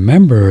we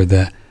remember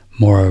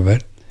more of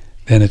it,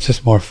 then it's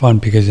just more fun,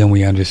 because then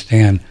we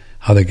understand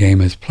how the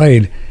game is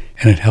played,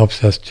 and it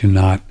helps us to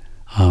not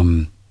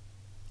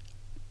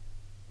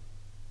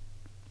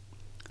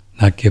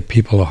give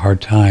people a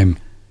hard time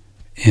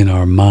in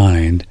our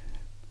mind.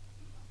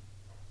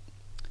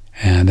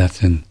 And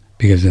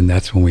because then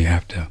that's when we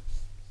have to. Does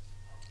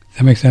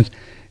that make sense?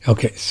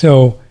 Okay,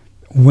 so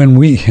when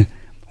we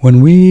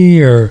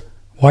are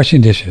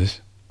washing dishes,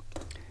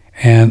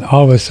 and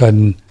all of a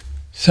sudden,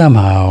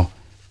 somehow,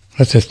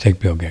 let's just take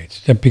Bill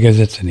Gates, just because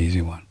it's an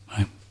easy one,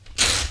 right?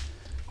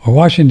 We're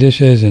washing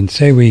dishes, and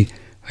say we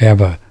have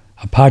a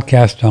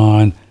podcast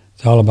on,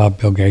 it's all about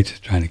Bill Gates is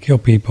trying to kill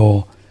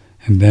people,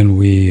 and then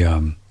we,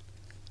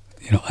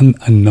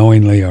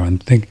 unknowingly or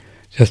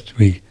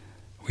we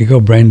go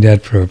brain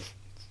dead for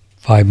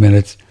 5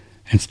 minutes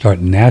and start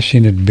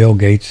gnashing at Bill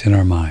Gates in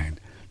our mind.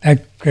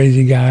 That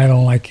crazy guy, I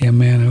don't like him,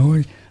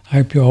 man.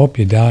 I hope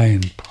you die,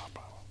 and blah,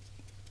 blah,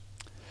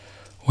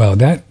 blah. Well,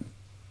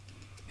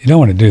 you don't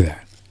want to do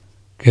that,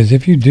 because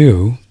if you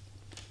do,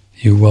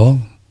 you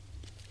will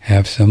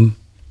have some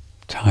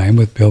time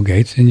with Bill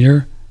Gates in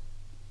your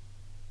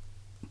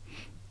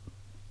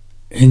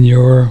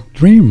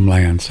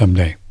dreamland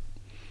someday.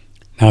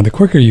 Now, the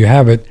quicker you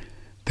have it,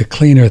 the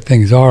cleaner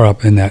things are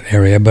up in that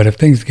area. But if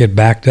things get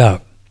backed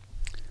up,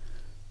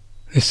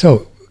 it's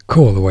so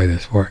cool the way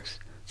this works.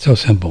 It's so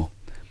simple.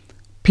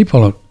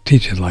 People don't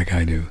teach it like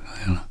I do.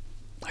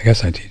 I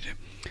guess I teach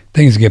it.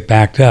 Things get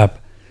backed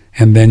up,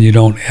 and then you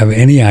don't have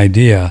any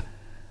idea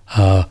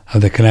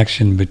of the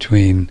connection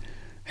between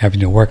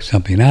having to work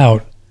something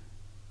out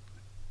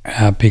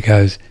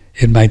because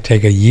it might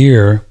take a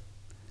year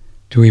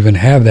to even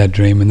have that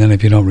dream, and then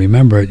if you don't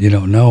remember it, you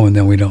don't know, and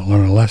then we don't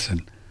learn a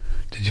lesson.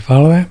 Did you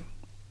follow that?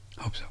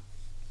 Hope so.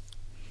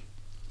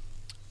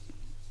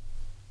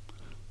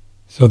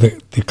 So the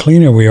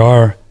cleaner we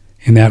are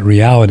in that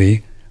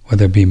reality,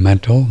 whether it be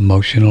mental,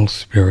 emotional,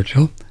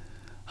 spiritual,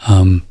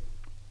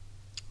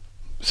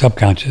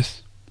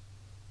 subconscious,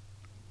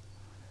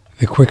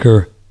 the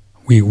quicker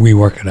we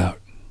work it out.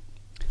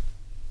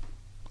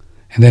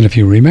 And then if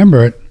you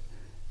remember it,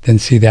 then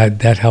see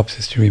that helps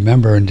us to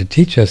remember and to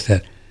teach us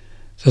that.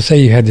 So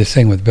say you had this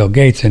thing with Bill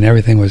Gates and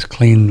everything was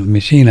clean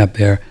machine up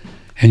there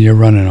and you're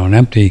running on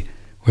empty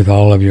with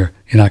all of you're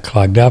not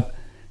clogged up,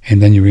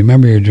 and then you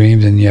remember your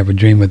dreams and you have a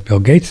dream with Bill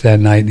Gates that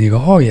night and you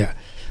go, oh yeah,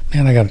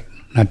 man, I got to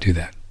not do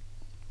that.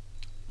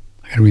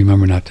 I got to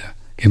remember not to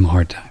give him a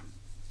hard time.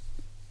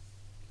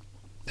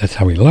 That's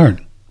how we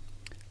learn.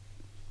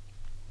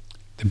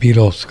 The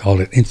Beatles called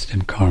it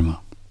instant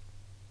karma.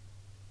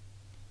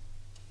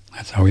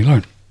 That's how we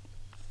learn.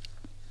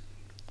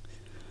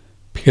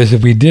 Because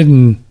if we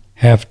didn't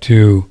have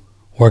to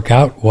work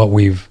out what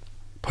we've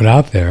put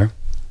out there,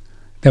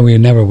 then we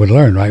never would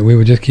learn, right? We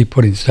would just keep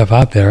putting stuff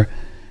out there,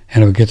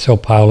 and it would get so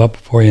piled up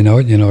before you know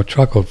it, a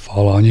truck will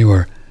fall on you,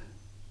 or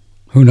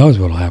who knows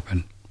what will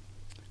happen.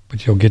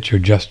 But you'll get your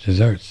just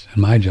desserts,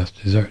 and my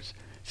just desserts.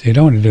 So you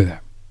don't want to do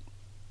that.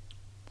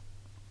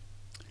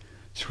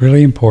 It's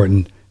really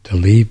important to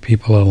leave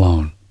people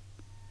alone.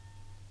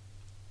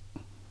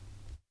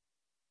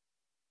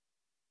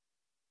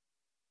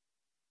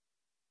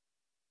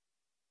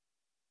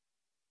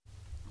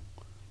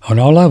 On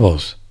all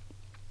levels.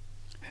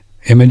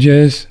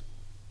 Images,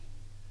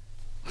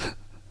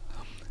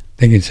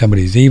 thinking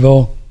somebody's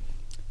evil,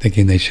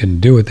 thinking they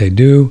shouldn't do what they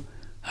do.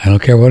 I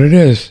don't care what it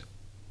is.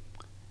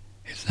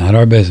 It's not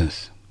our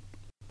business.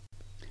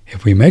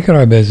 If we make it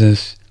our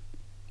business,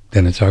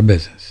 then it's our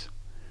business.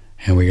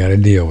 And we got to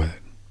deal with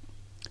it.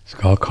 It's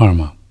called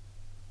karma,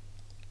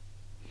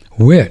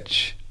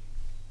 which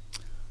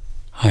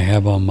I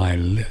have on my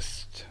list.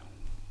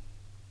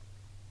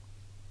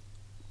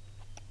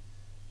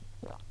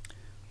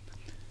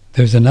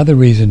 There's another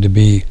reason to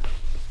be,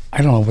 I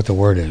don't know what the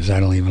word is.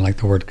 I don't even like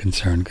the word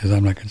concerned because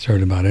I'm not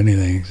concerned about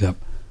anything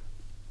except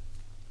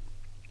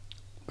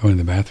going to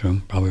the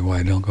bathroom. Probably why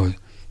I don't go,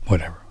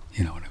 whatever,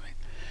 you know what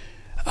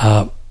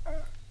I mean.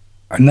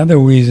 Another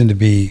reason to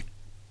be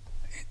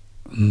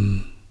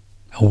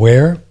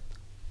aware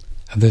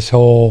of this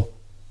whole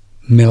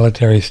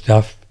military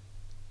stuff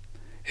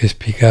is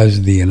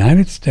because the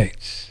United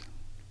States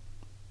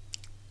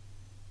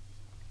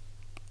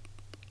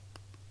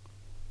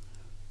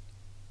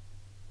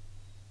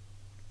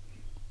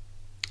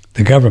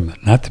the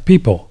government, not the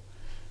people.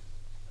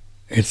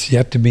 It's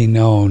yet to be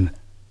known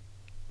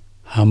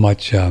how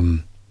much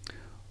you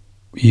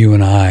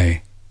and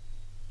I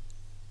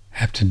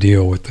have to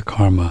deal with the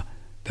karma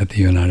that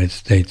the United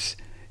States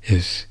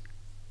is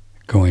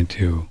going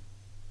to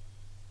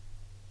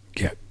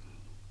get.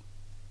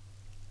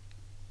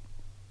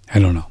 I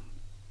don't know.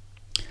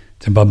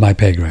 It's above my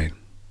pay grade.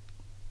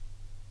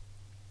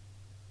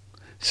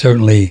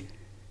 Certainly,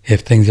 if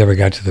things ever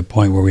got to the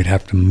point where we'd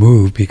have to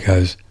move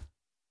because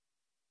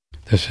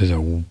this is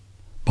a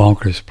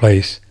bonkers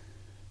place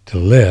to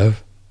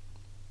live,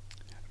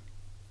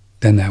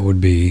 then that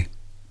would be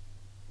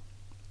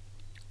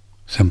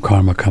some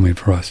karma coming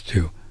for us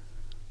too.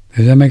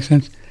 Does that make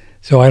sense?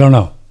 So I don't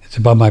know. It's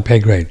above my pay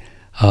grade.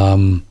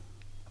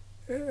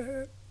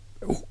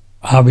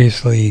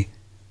 Obviously,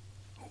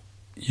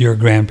 your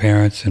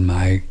grandparents and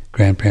my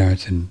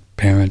grandparents and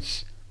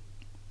parents,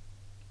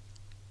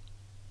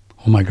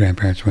 well, my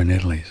grandparents were in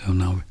Italy, so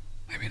no,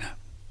 maybe not.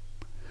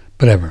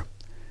 Whatever.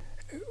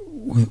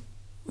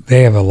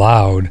 They have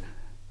allowed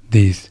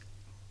these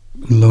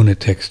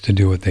lunatics to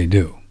do what they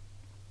do.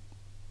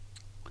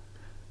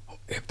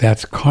 If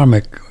that's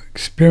karmic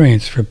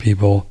experience for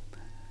people,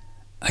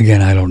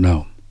 again, I don't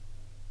know.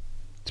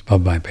 It's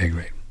above my pay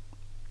grade.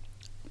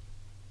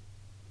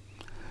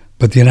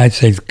 But the United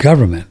States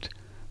government,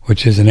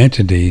 which is an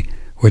entity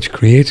which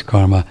creates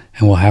karma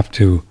and will have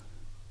to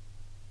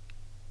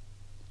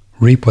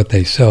reap what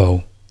they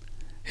sow,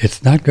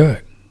 it's not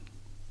good.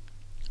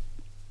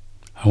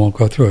 I won't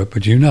go through it,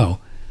 but you know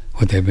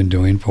what they've been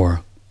doing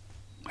for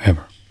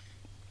ever.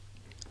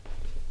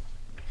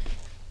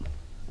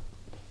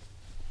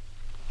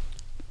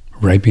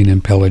 Raping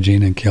and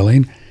pillaging and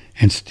killing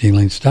and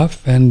stealing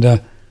stuff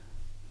and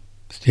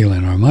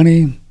stealing our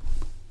money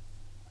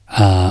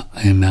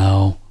and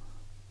now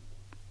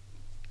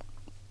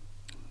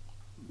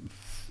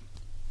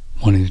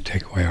wanting to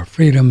take away our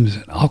freedoms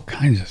and all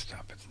kinds of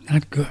stuff. It's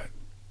not good.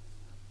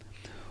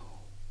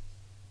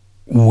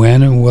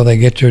 When will they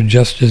get your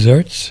just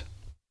desserts?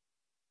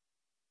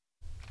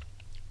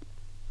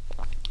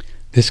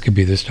 This could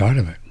be the start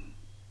of it.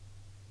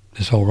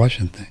 This whole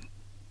Russian thing,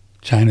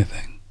 China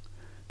thing.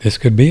 This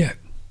could be it.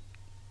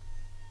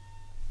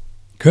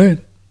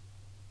 Could.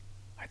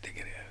 I think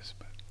it is,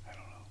 but I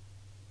don't know.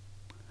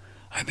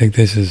 I think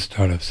this is the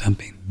start of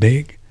something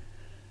big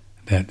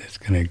that is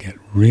going to get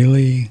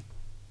really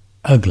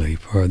ugly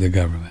for the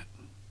government.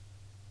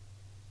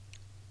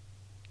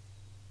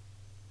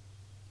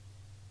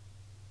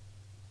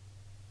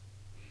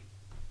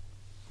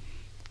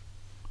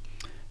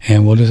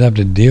 And we'll just have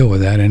to deal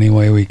with that any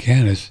way we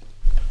can as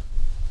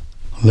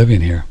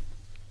living here.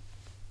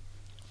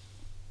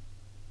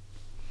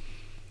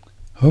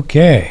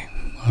 Okay.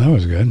 Well, that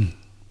was good.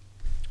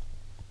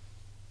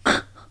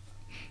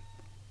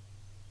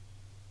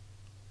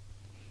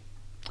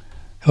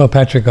 Hello,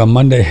 Patrick. On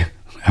Monday,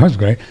 that was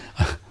great.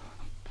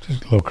 Just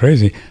a little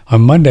crazy.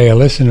 On Monday, a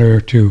listener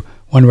to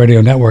One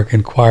Radio Network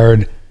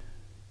inquired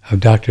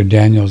of Dr.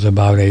 Daniels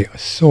about a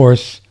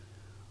source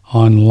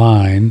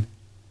online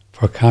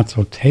for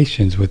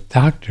consultations with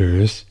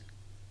doctors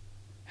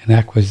and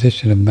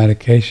acquisition of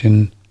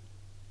medication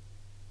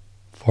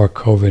for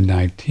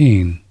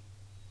COVID-19.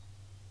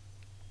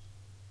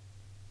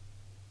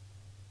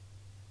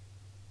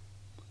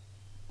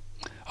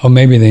 Oh,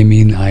 maybe they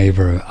mean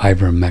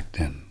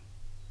ivermectin.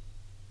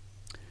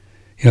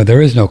 You know,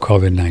 there is no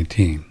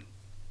COVID-19.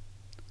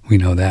 We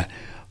know that.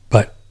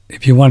 But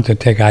if you want to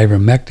take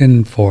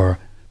ivermectin for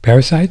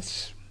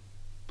parasites,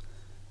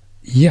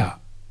 yeah.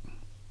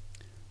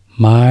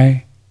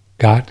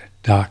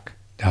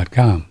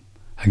 mygotdoc.com.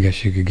 I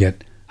guess you could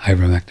get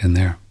ivermectin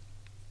there.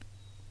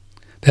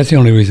 That's the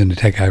only reason to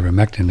take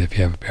ivermectin if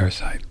you have a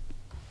parasite,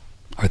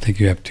 or think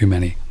you have too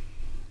many,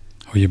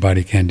 or your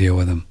body can't deal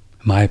with them,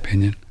 in my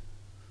opinion.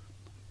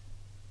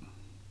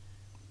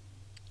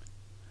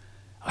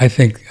 I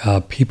think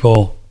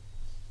people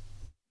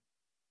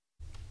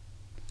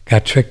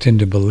got tricked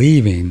into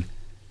believing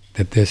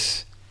that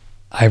this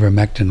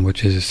ivermectin,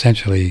 which is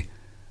essentially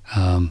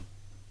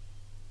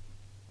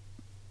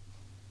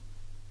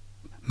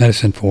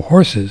medicine for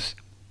horses,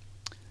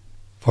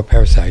 for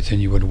parasites,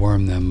 and you would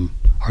worm them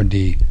or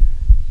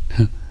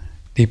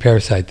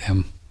deparasite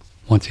them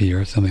once a year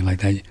or something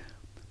like that. You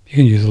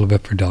can use a little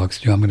bit for dogs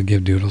too. I'm going to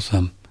give Doodle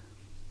some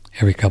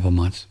every couple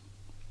months.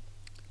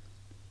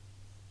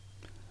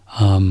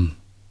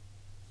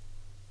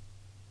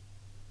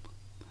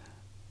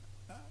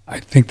 I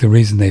think the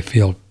reason they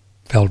felt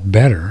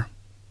better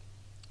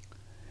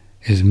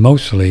is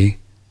mostly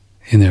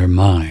in their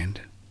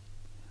mind.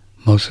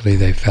 Mostly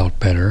they felt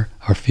better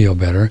or feel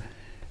better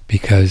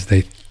because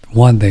they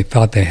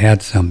thought they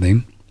had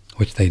something,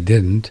 which they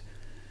didn't.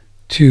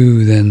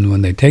 2, then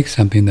when they take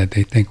something that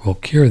they think will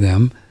cure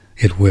them,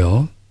 it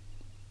will.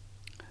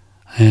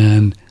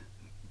 And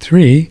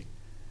 3,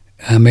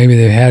 maybe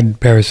they've had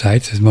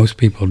parasites, as most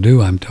people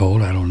do, I'm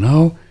told. I don't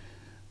know.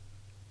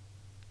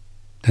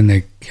 Then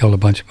they killed a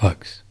bunch of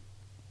bugs.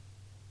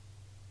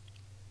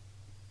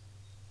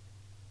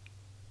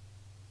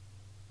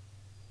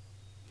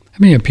 I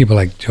mean, you have people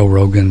like Joe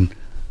Rogan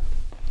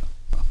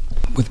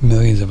with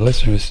millions of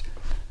listeners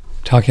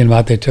talking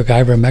about they took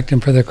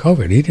ivermectin for their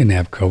COVID. He didn't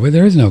have COVID.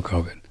 There is no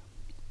COVID.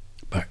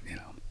 But, you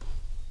know,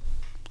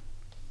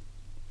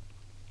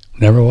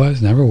 never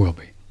was, never will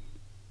be.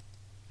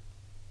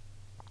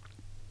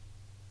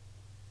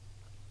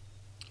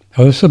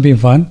 Oh, this will be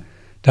fun.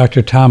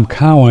 Dr. Tom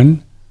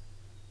Cowan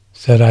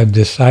said, I've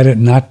decided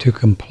not to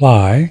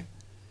comply.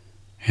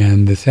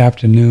 And this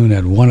afternoon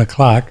at 1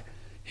 o'clock,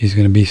 he's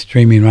going to be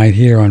streaming right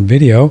here on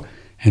video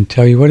and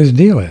tell you what his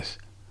deal is.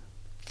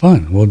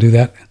 Fun. We'll do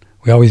that.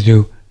 We always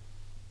do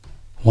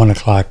 1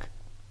 o'clock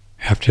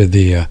after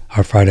the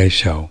our Friday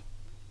show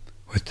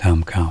with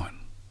Tom Cowan.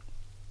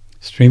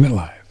 Stream it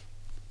live.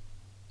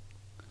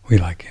 We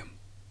like him.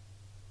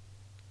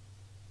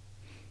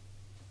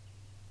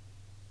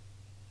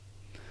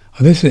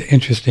 Oh, this is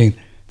interesting.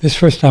 This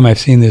first time I've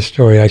seen this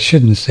story. I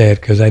shouldn't say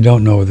it because I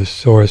don't know the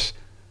source.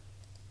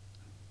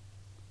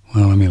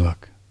 Well, let me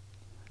look.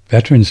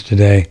 Veterans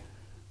Today.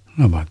 I don't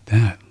know about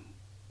that.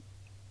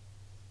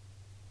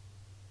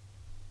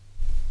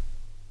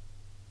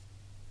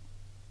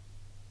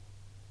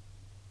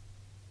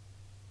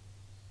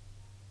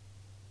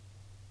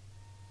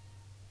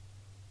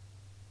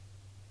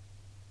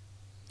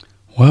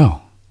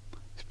 Wow.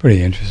 It's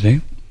pretty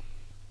interesting.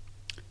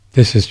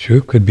 This is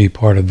true. Could be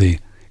part of the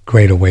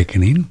Great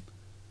Awakening.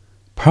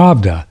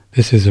 Pravda.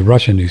 This is a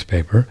Russian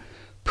newspaper.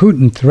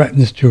 Putin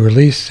threatens to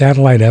release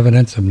satellite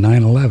evidence of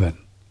 9/11.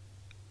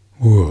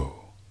 Whoa.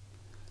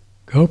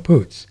 Go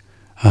Poots.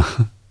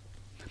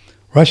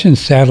 Russian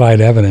satellite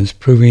evidence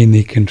proving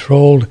the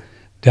controlled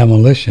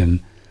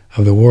demolition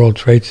of the World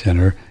Trade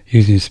Center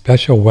using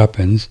special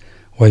weapons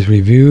was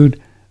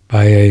reviewed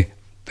by a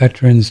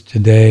Veterans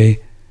Today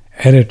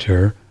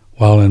editor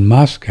while in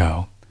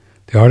Moscow.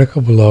 The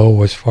article below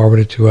was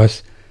forwarded to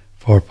us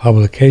for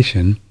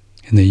publication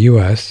in the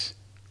U.S.,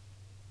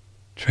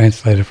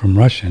 translated from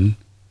Russian.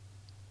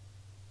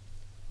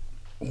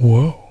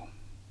 Whoa.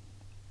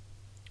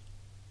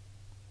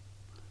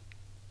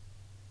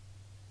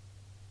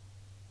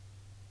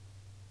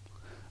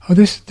 Oh,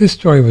 this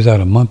story was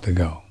out a month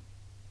ago.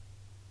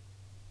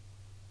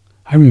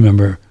 I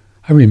remember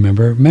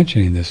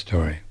mentioning this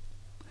story.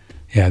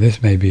 Yeah,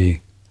 this may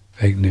be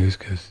fake news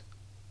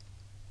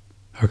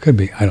or it could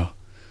be, I don't know.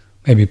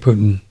 Maybe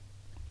Putin.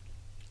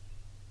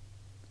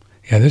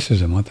 Yeah, this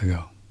was a month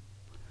ago.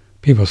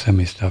 People send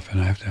me stuff and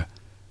I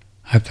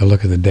have to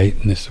look at the date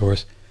and the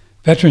source.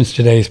 Veterans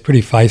Today is a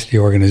pretty feisty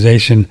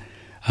organization.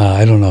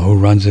 I don't know who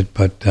runs it,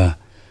 but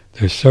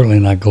they're certainly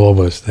not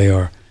globalists. They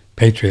are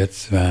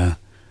patriots.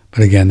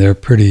 But again, they're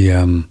pretty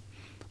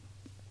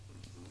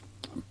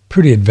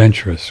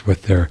adventurous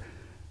with their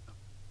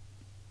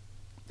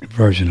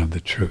version of the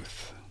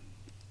truth.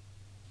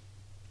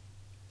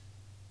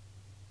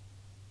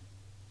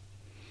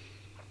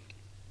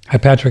 Hi,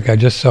 Patrick. I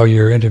just saw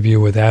your interview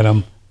with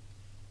Adam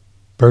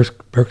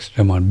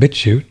Bergstrom on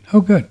BitChute.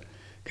 Oh, good.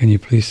 Can you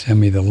please send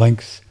me the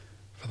links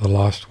for the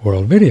Lost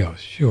World videos?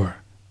 Sure.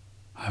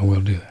 I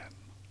will do that.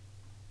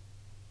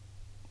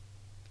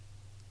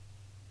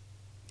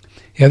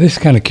 Yeah, this is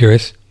kind of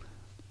curious.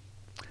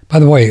 By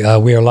the way,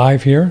 we are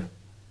live here.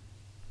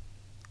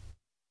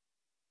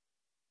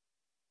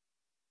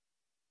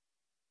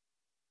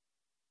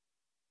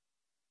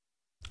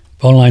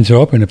 Phone lines are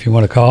open if you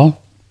want to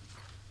call.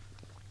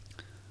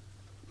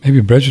 Maybe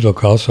Bridget will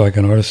call so I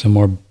can order some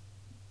more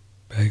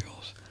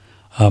bagels.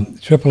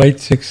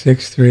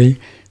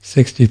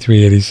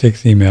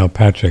 888-663-6386. Email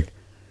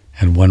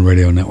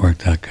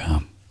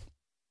patrick@oneradionetwork.com.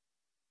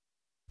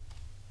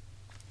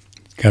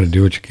 Got to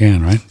do what you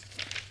can, right?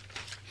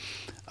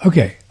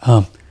 Okay,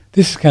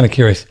 this is kind of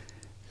curious.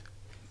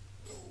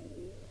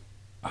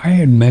 I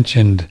had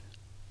mentioned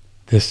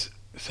this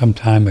some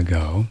time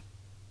ago,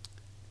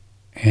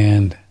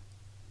 and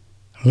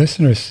a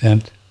listener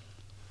sent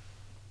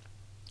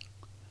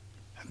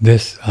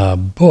this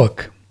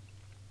book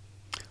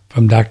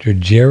from Dr.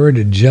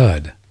 Jared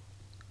Judd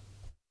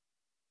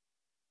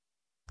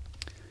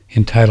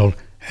entitled,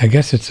 I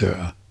guess it's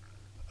a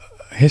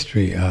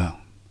history.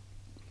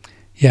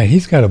 Yeah,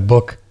 he's got a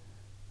book,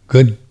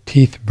 Good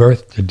Teeth,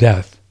 Birth to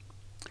Death.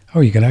 Oh,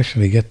 you can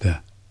actually get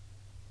the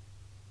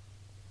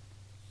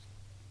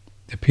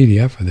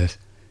PDF of this.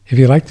 If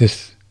you like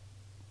this,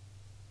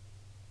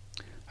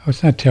 oh,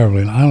 it's not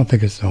terribly, I don't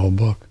think it's the whole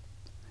book.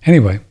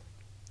 Anyway,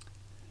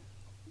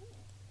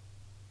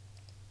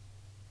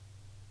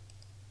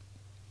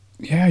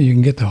 yeah, you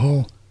can get the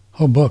whole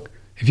book.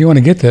 If you want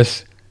to get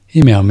this,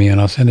 email me and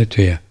I'll send it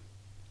to you.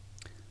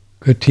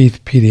 Good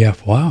Teeth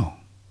PDF. Wow.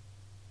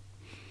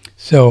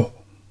 So,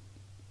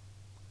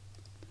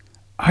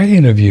 I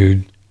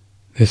interviewed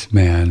this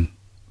man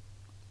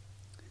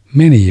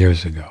many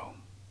years ago.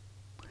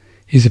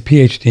 He's a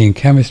PhD in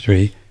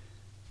chemistry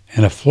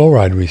and a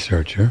fluoride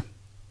researcher.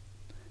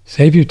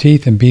 Save your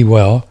teeth and be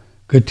well.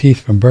 Good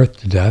teeth from birth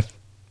to death.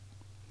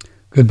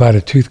 Goodbye to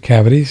tooth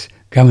cavities,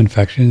 gum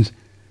infections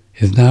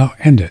is now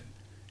ended.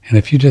 And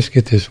if you just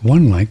get this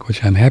one link,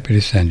 which I'm happy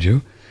to send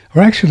you,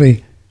 or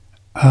actually,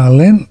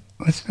 Lynn,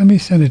 let me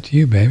send it to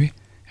you, baby,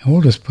 and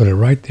we'll just put it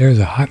right there as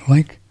a hot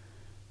link.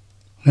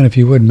 And if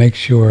you would, make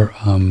sure,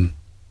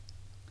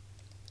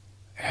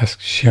 ask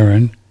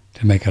Sharon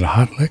to make it a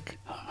hot link.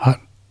 I'll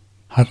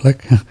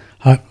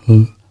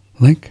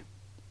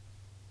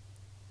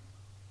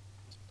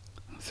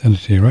send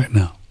it to you right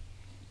now.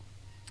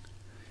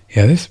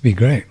 Yeah, this would be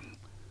great.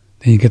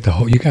 Then you get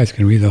you guys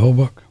can read the whole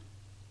book.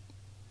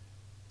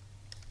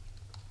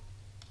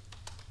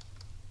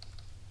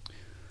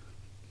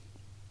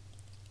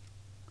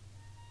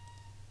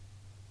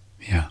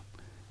 Yeah,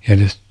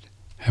 just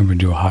have her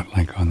do a hot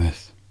link on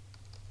this.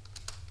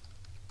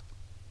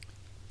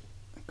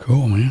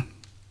 Cool, man.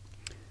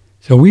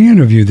 So we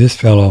interviewed this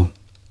fellow,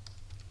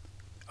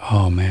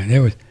 oh man, it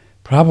was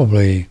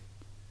probably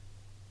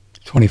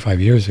 25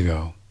 years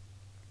ago,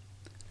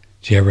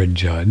 Jared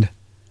Judd.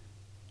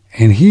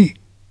 And it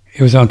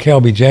was on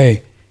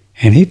KLBJ,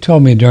 and he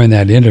told me during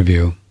that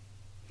interview,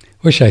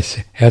 wish I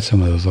had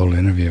some of those old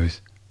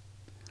interviews,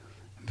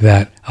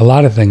 that a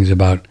lot of things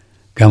about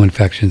gum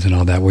infections and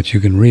all that, which you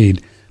can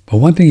read, but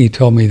one thing he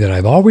told me that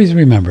I've always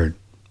remembered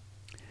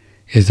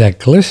is that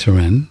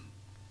glycerin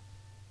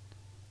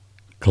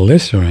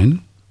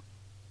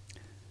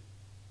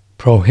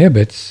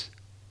prohibits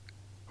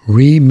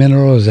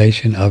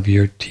remineralization of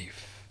your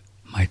teeth,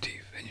 my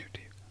teeth and your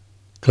teeth.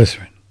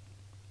 Glycerin.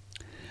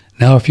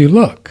 Now, if you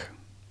look,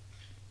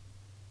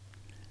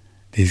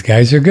 these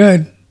guys are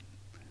good.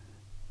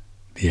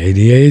 The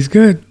ADA is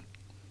good.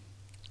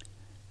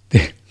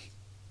 I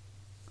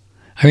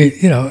mean,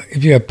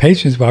 if you have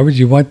patients, why would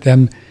you want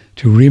them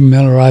to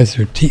remineralize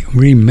their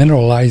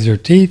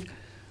teeth?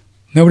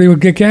 Nobody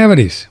would get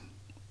cavities.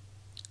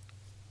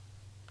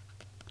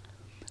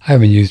 I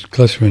haven't used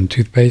glycerin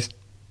toothpaste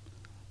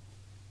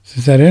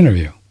since that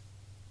interview.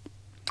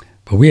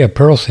 But we have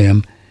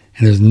Pearlsam,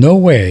 and there's no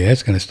way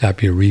that's going to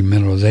stop your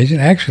remineralization.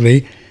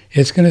 Actually,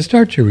 it's going to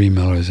start your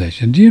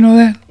remineralization. Do you know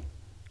that?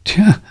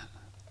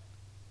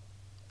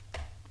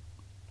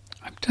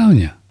 I'm telling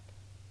you.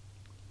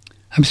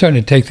 I'm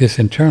starting to take this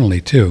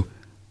internally, too.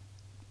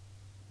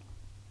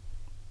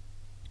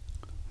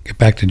 Get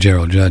back to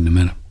Gerald Judd in a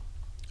minute.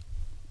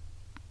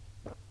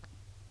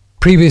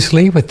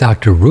 Previously with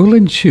Dr.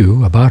 Rulin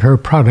Chu about her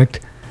product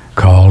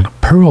called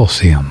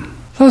Pearlseum.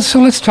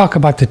 So let's talk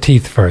about the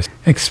teeth first.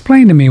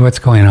 Explain to me what's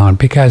going on,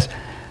 because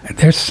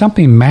there's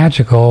something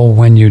magical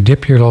when you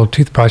dip your little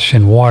toothbrush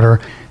in water.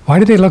 Why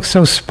do they look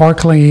so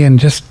sparkly and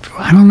just,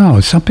 I don't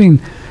know, something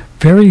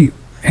very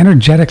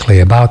energetically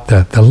about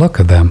the look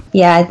of them?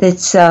 Yeah,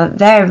 it's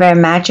very, very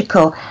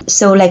magical.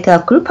 So like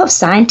a group of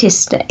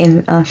scientists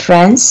in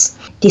France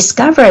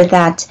discovered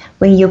that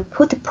when you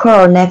put the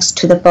pearl next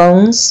to the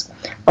bones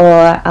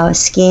or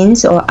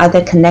skins or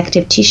other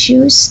connective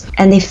tissues,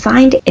 and they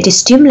find it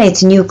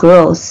stimulates new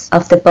growth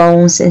of the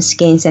bones and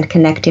skins and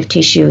connective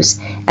tissues,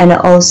 and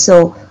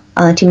also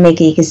to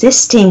make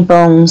existing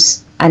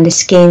bones and the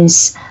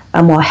skins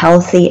more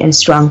healthy and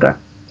stronger.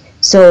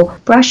 So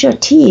brush your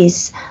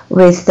teeth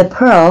with the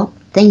pearl,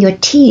 then your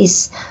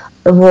teeth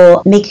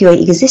will make your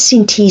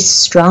existing teeth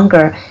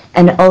stronger,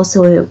 and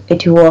also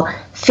it will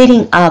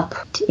filling up,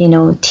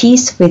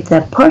 teeth with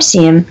the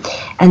Pearlseum,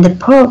 and the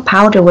pearl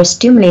powder will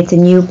stimulate the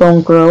new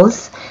bone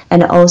growth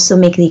and also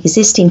make the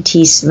existing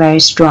teeth very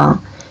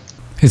strong.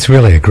 It's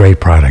really a great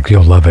product.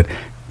 You'll love it.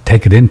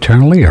 Take it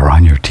internally or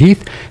on your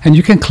teeth, and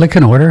you can click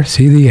an order,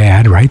 see the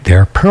ad right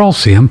there,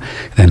 Pearlseum,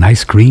 the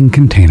nice green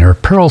container,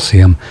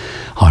 Pearlseum,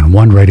 on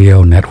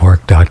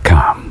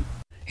OneRadioNetwork.com.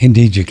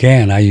 Indeed you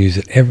can. I use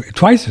it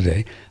twice a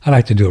day. I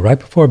like to do it right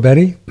before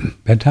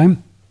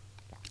bedtime.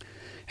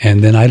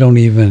 And then I don't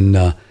even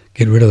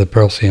get rid of the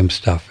Pearlseum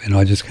stuff.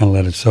 I just kind of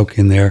let it soak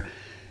in there.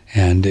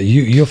 And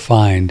you'll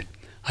find,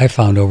 I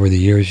found over the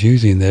years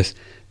using this,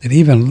 that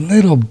even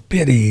little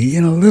bitty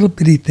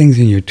things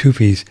in your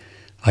toothies,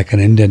 like an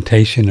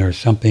indentation or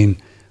something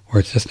where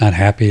it's just not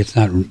happy, it's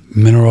not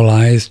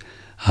mineralized,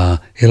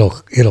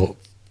 it'll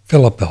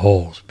fill up the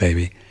holes,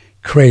 baby.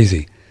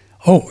 Crazy.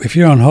 Oh, if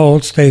you're on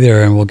hold, stay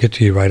there and we'll get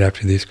to you right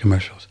after these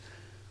commercials.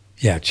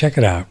 Yeah, check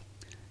it out.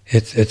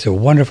 It's a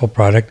wonderful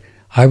product.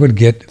 I would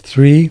get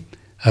 3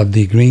 of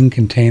the green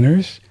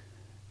containers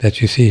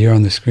that you see here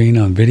on the screen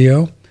on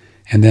video,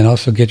 and then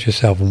also get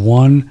yourself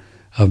 1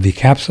 of the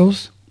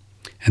capsules,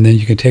 and then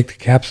you can take the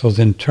capsules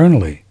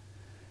internally.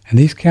 And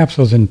these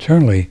capsules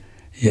internally,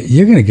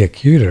 you're going to get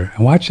cuter.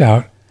 And watch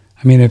out.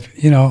 I mean,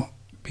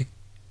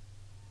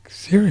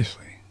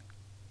 seriously.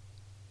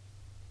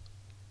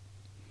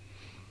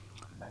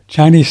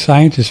 Chinese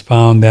scientists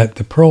found that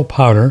the pearl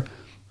powder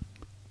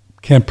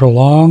can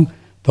prolong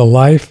the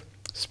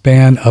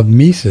lifespan of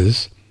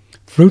mesas,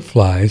 fruit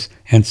flies,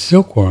 and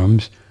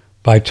silkworms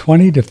by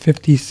 20 to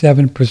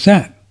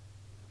 57%.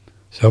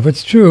 So if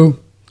it's true,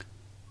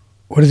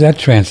 what does that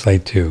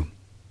translate to?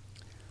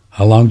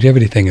 A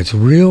longevity thing. It's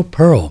real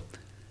pearl.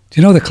 Do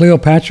you know that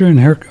Cleopatra and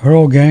her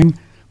whole gang,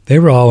 they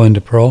were all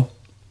into pearl?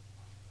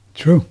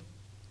 True.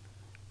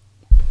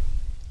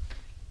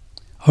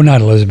 Oh, not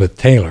Elizabeth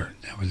Taylor.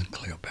 That was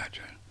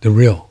Cleopatra. The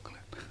real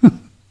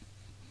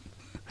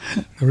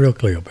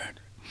Cleopatra.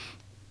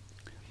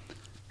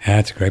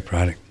 That's a great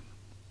product.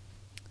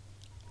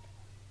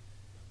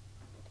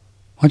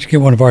 Why don't you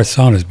get one of our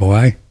saunas,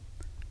 boy?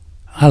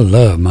 I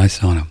love my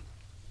sauna.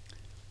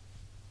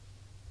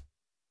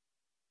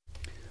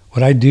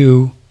 What I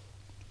do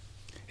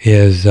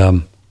is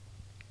when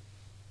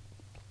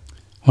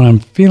I'm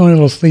feeling a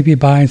little sleepy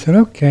by and said,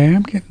 okay,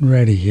 I'm getting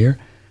ready here,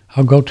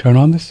 I'll go turn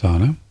on the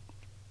sauna.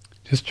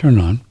 Just turn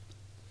on.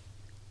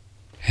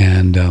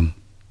 And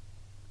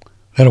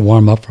let it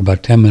warm up for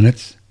about 10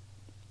 minutes.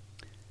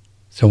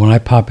 So when I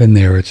pop in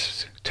there,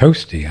 it's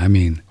toasty. I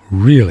mean,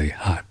 really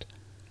hot.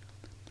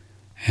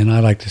 And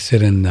I like to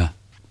sit in the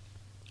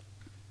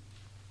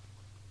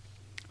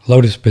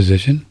lotus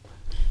position,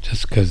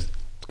 just because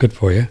it's good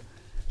for you.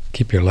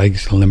 Keep your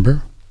legs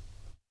limber.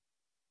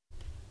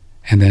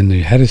 And then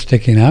your head is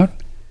sticking out.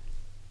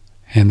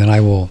 And then I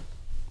will,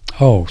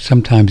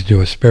 sometimes do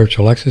a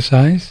spiritual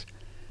exercise,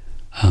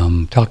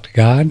 talk to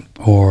God,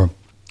 or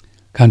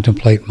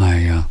contemplate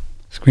my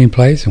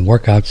screenplays and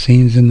work out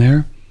scenes in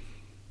there.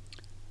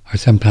 Or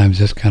sometimes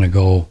just kind of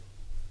go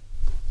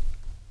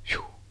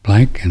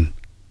blank and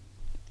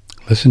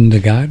listen to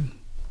God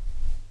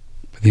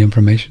for the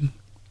information.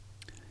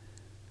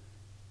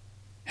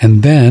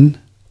 And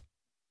then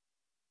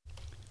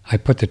I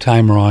put the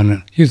timer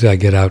on. Usually I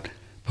get out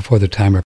before the timer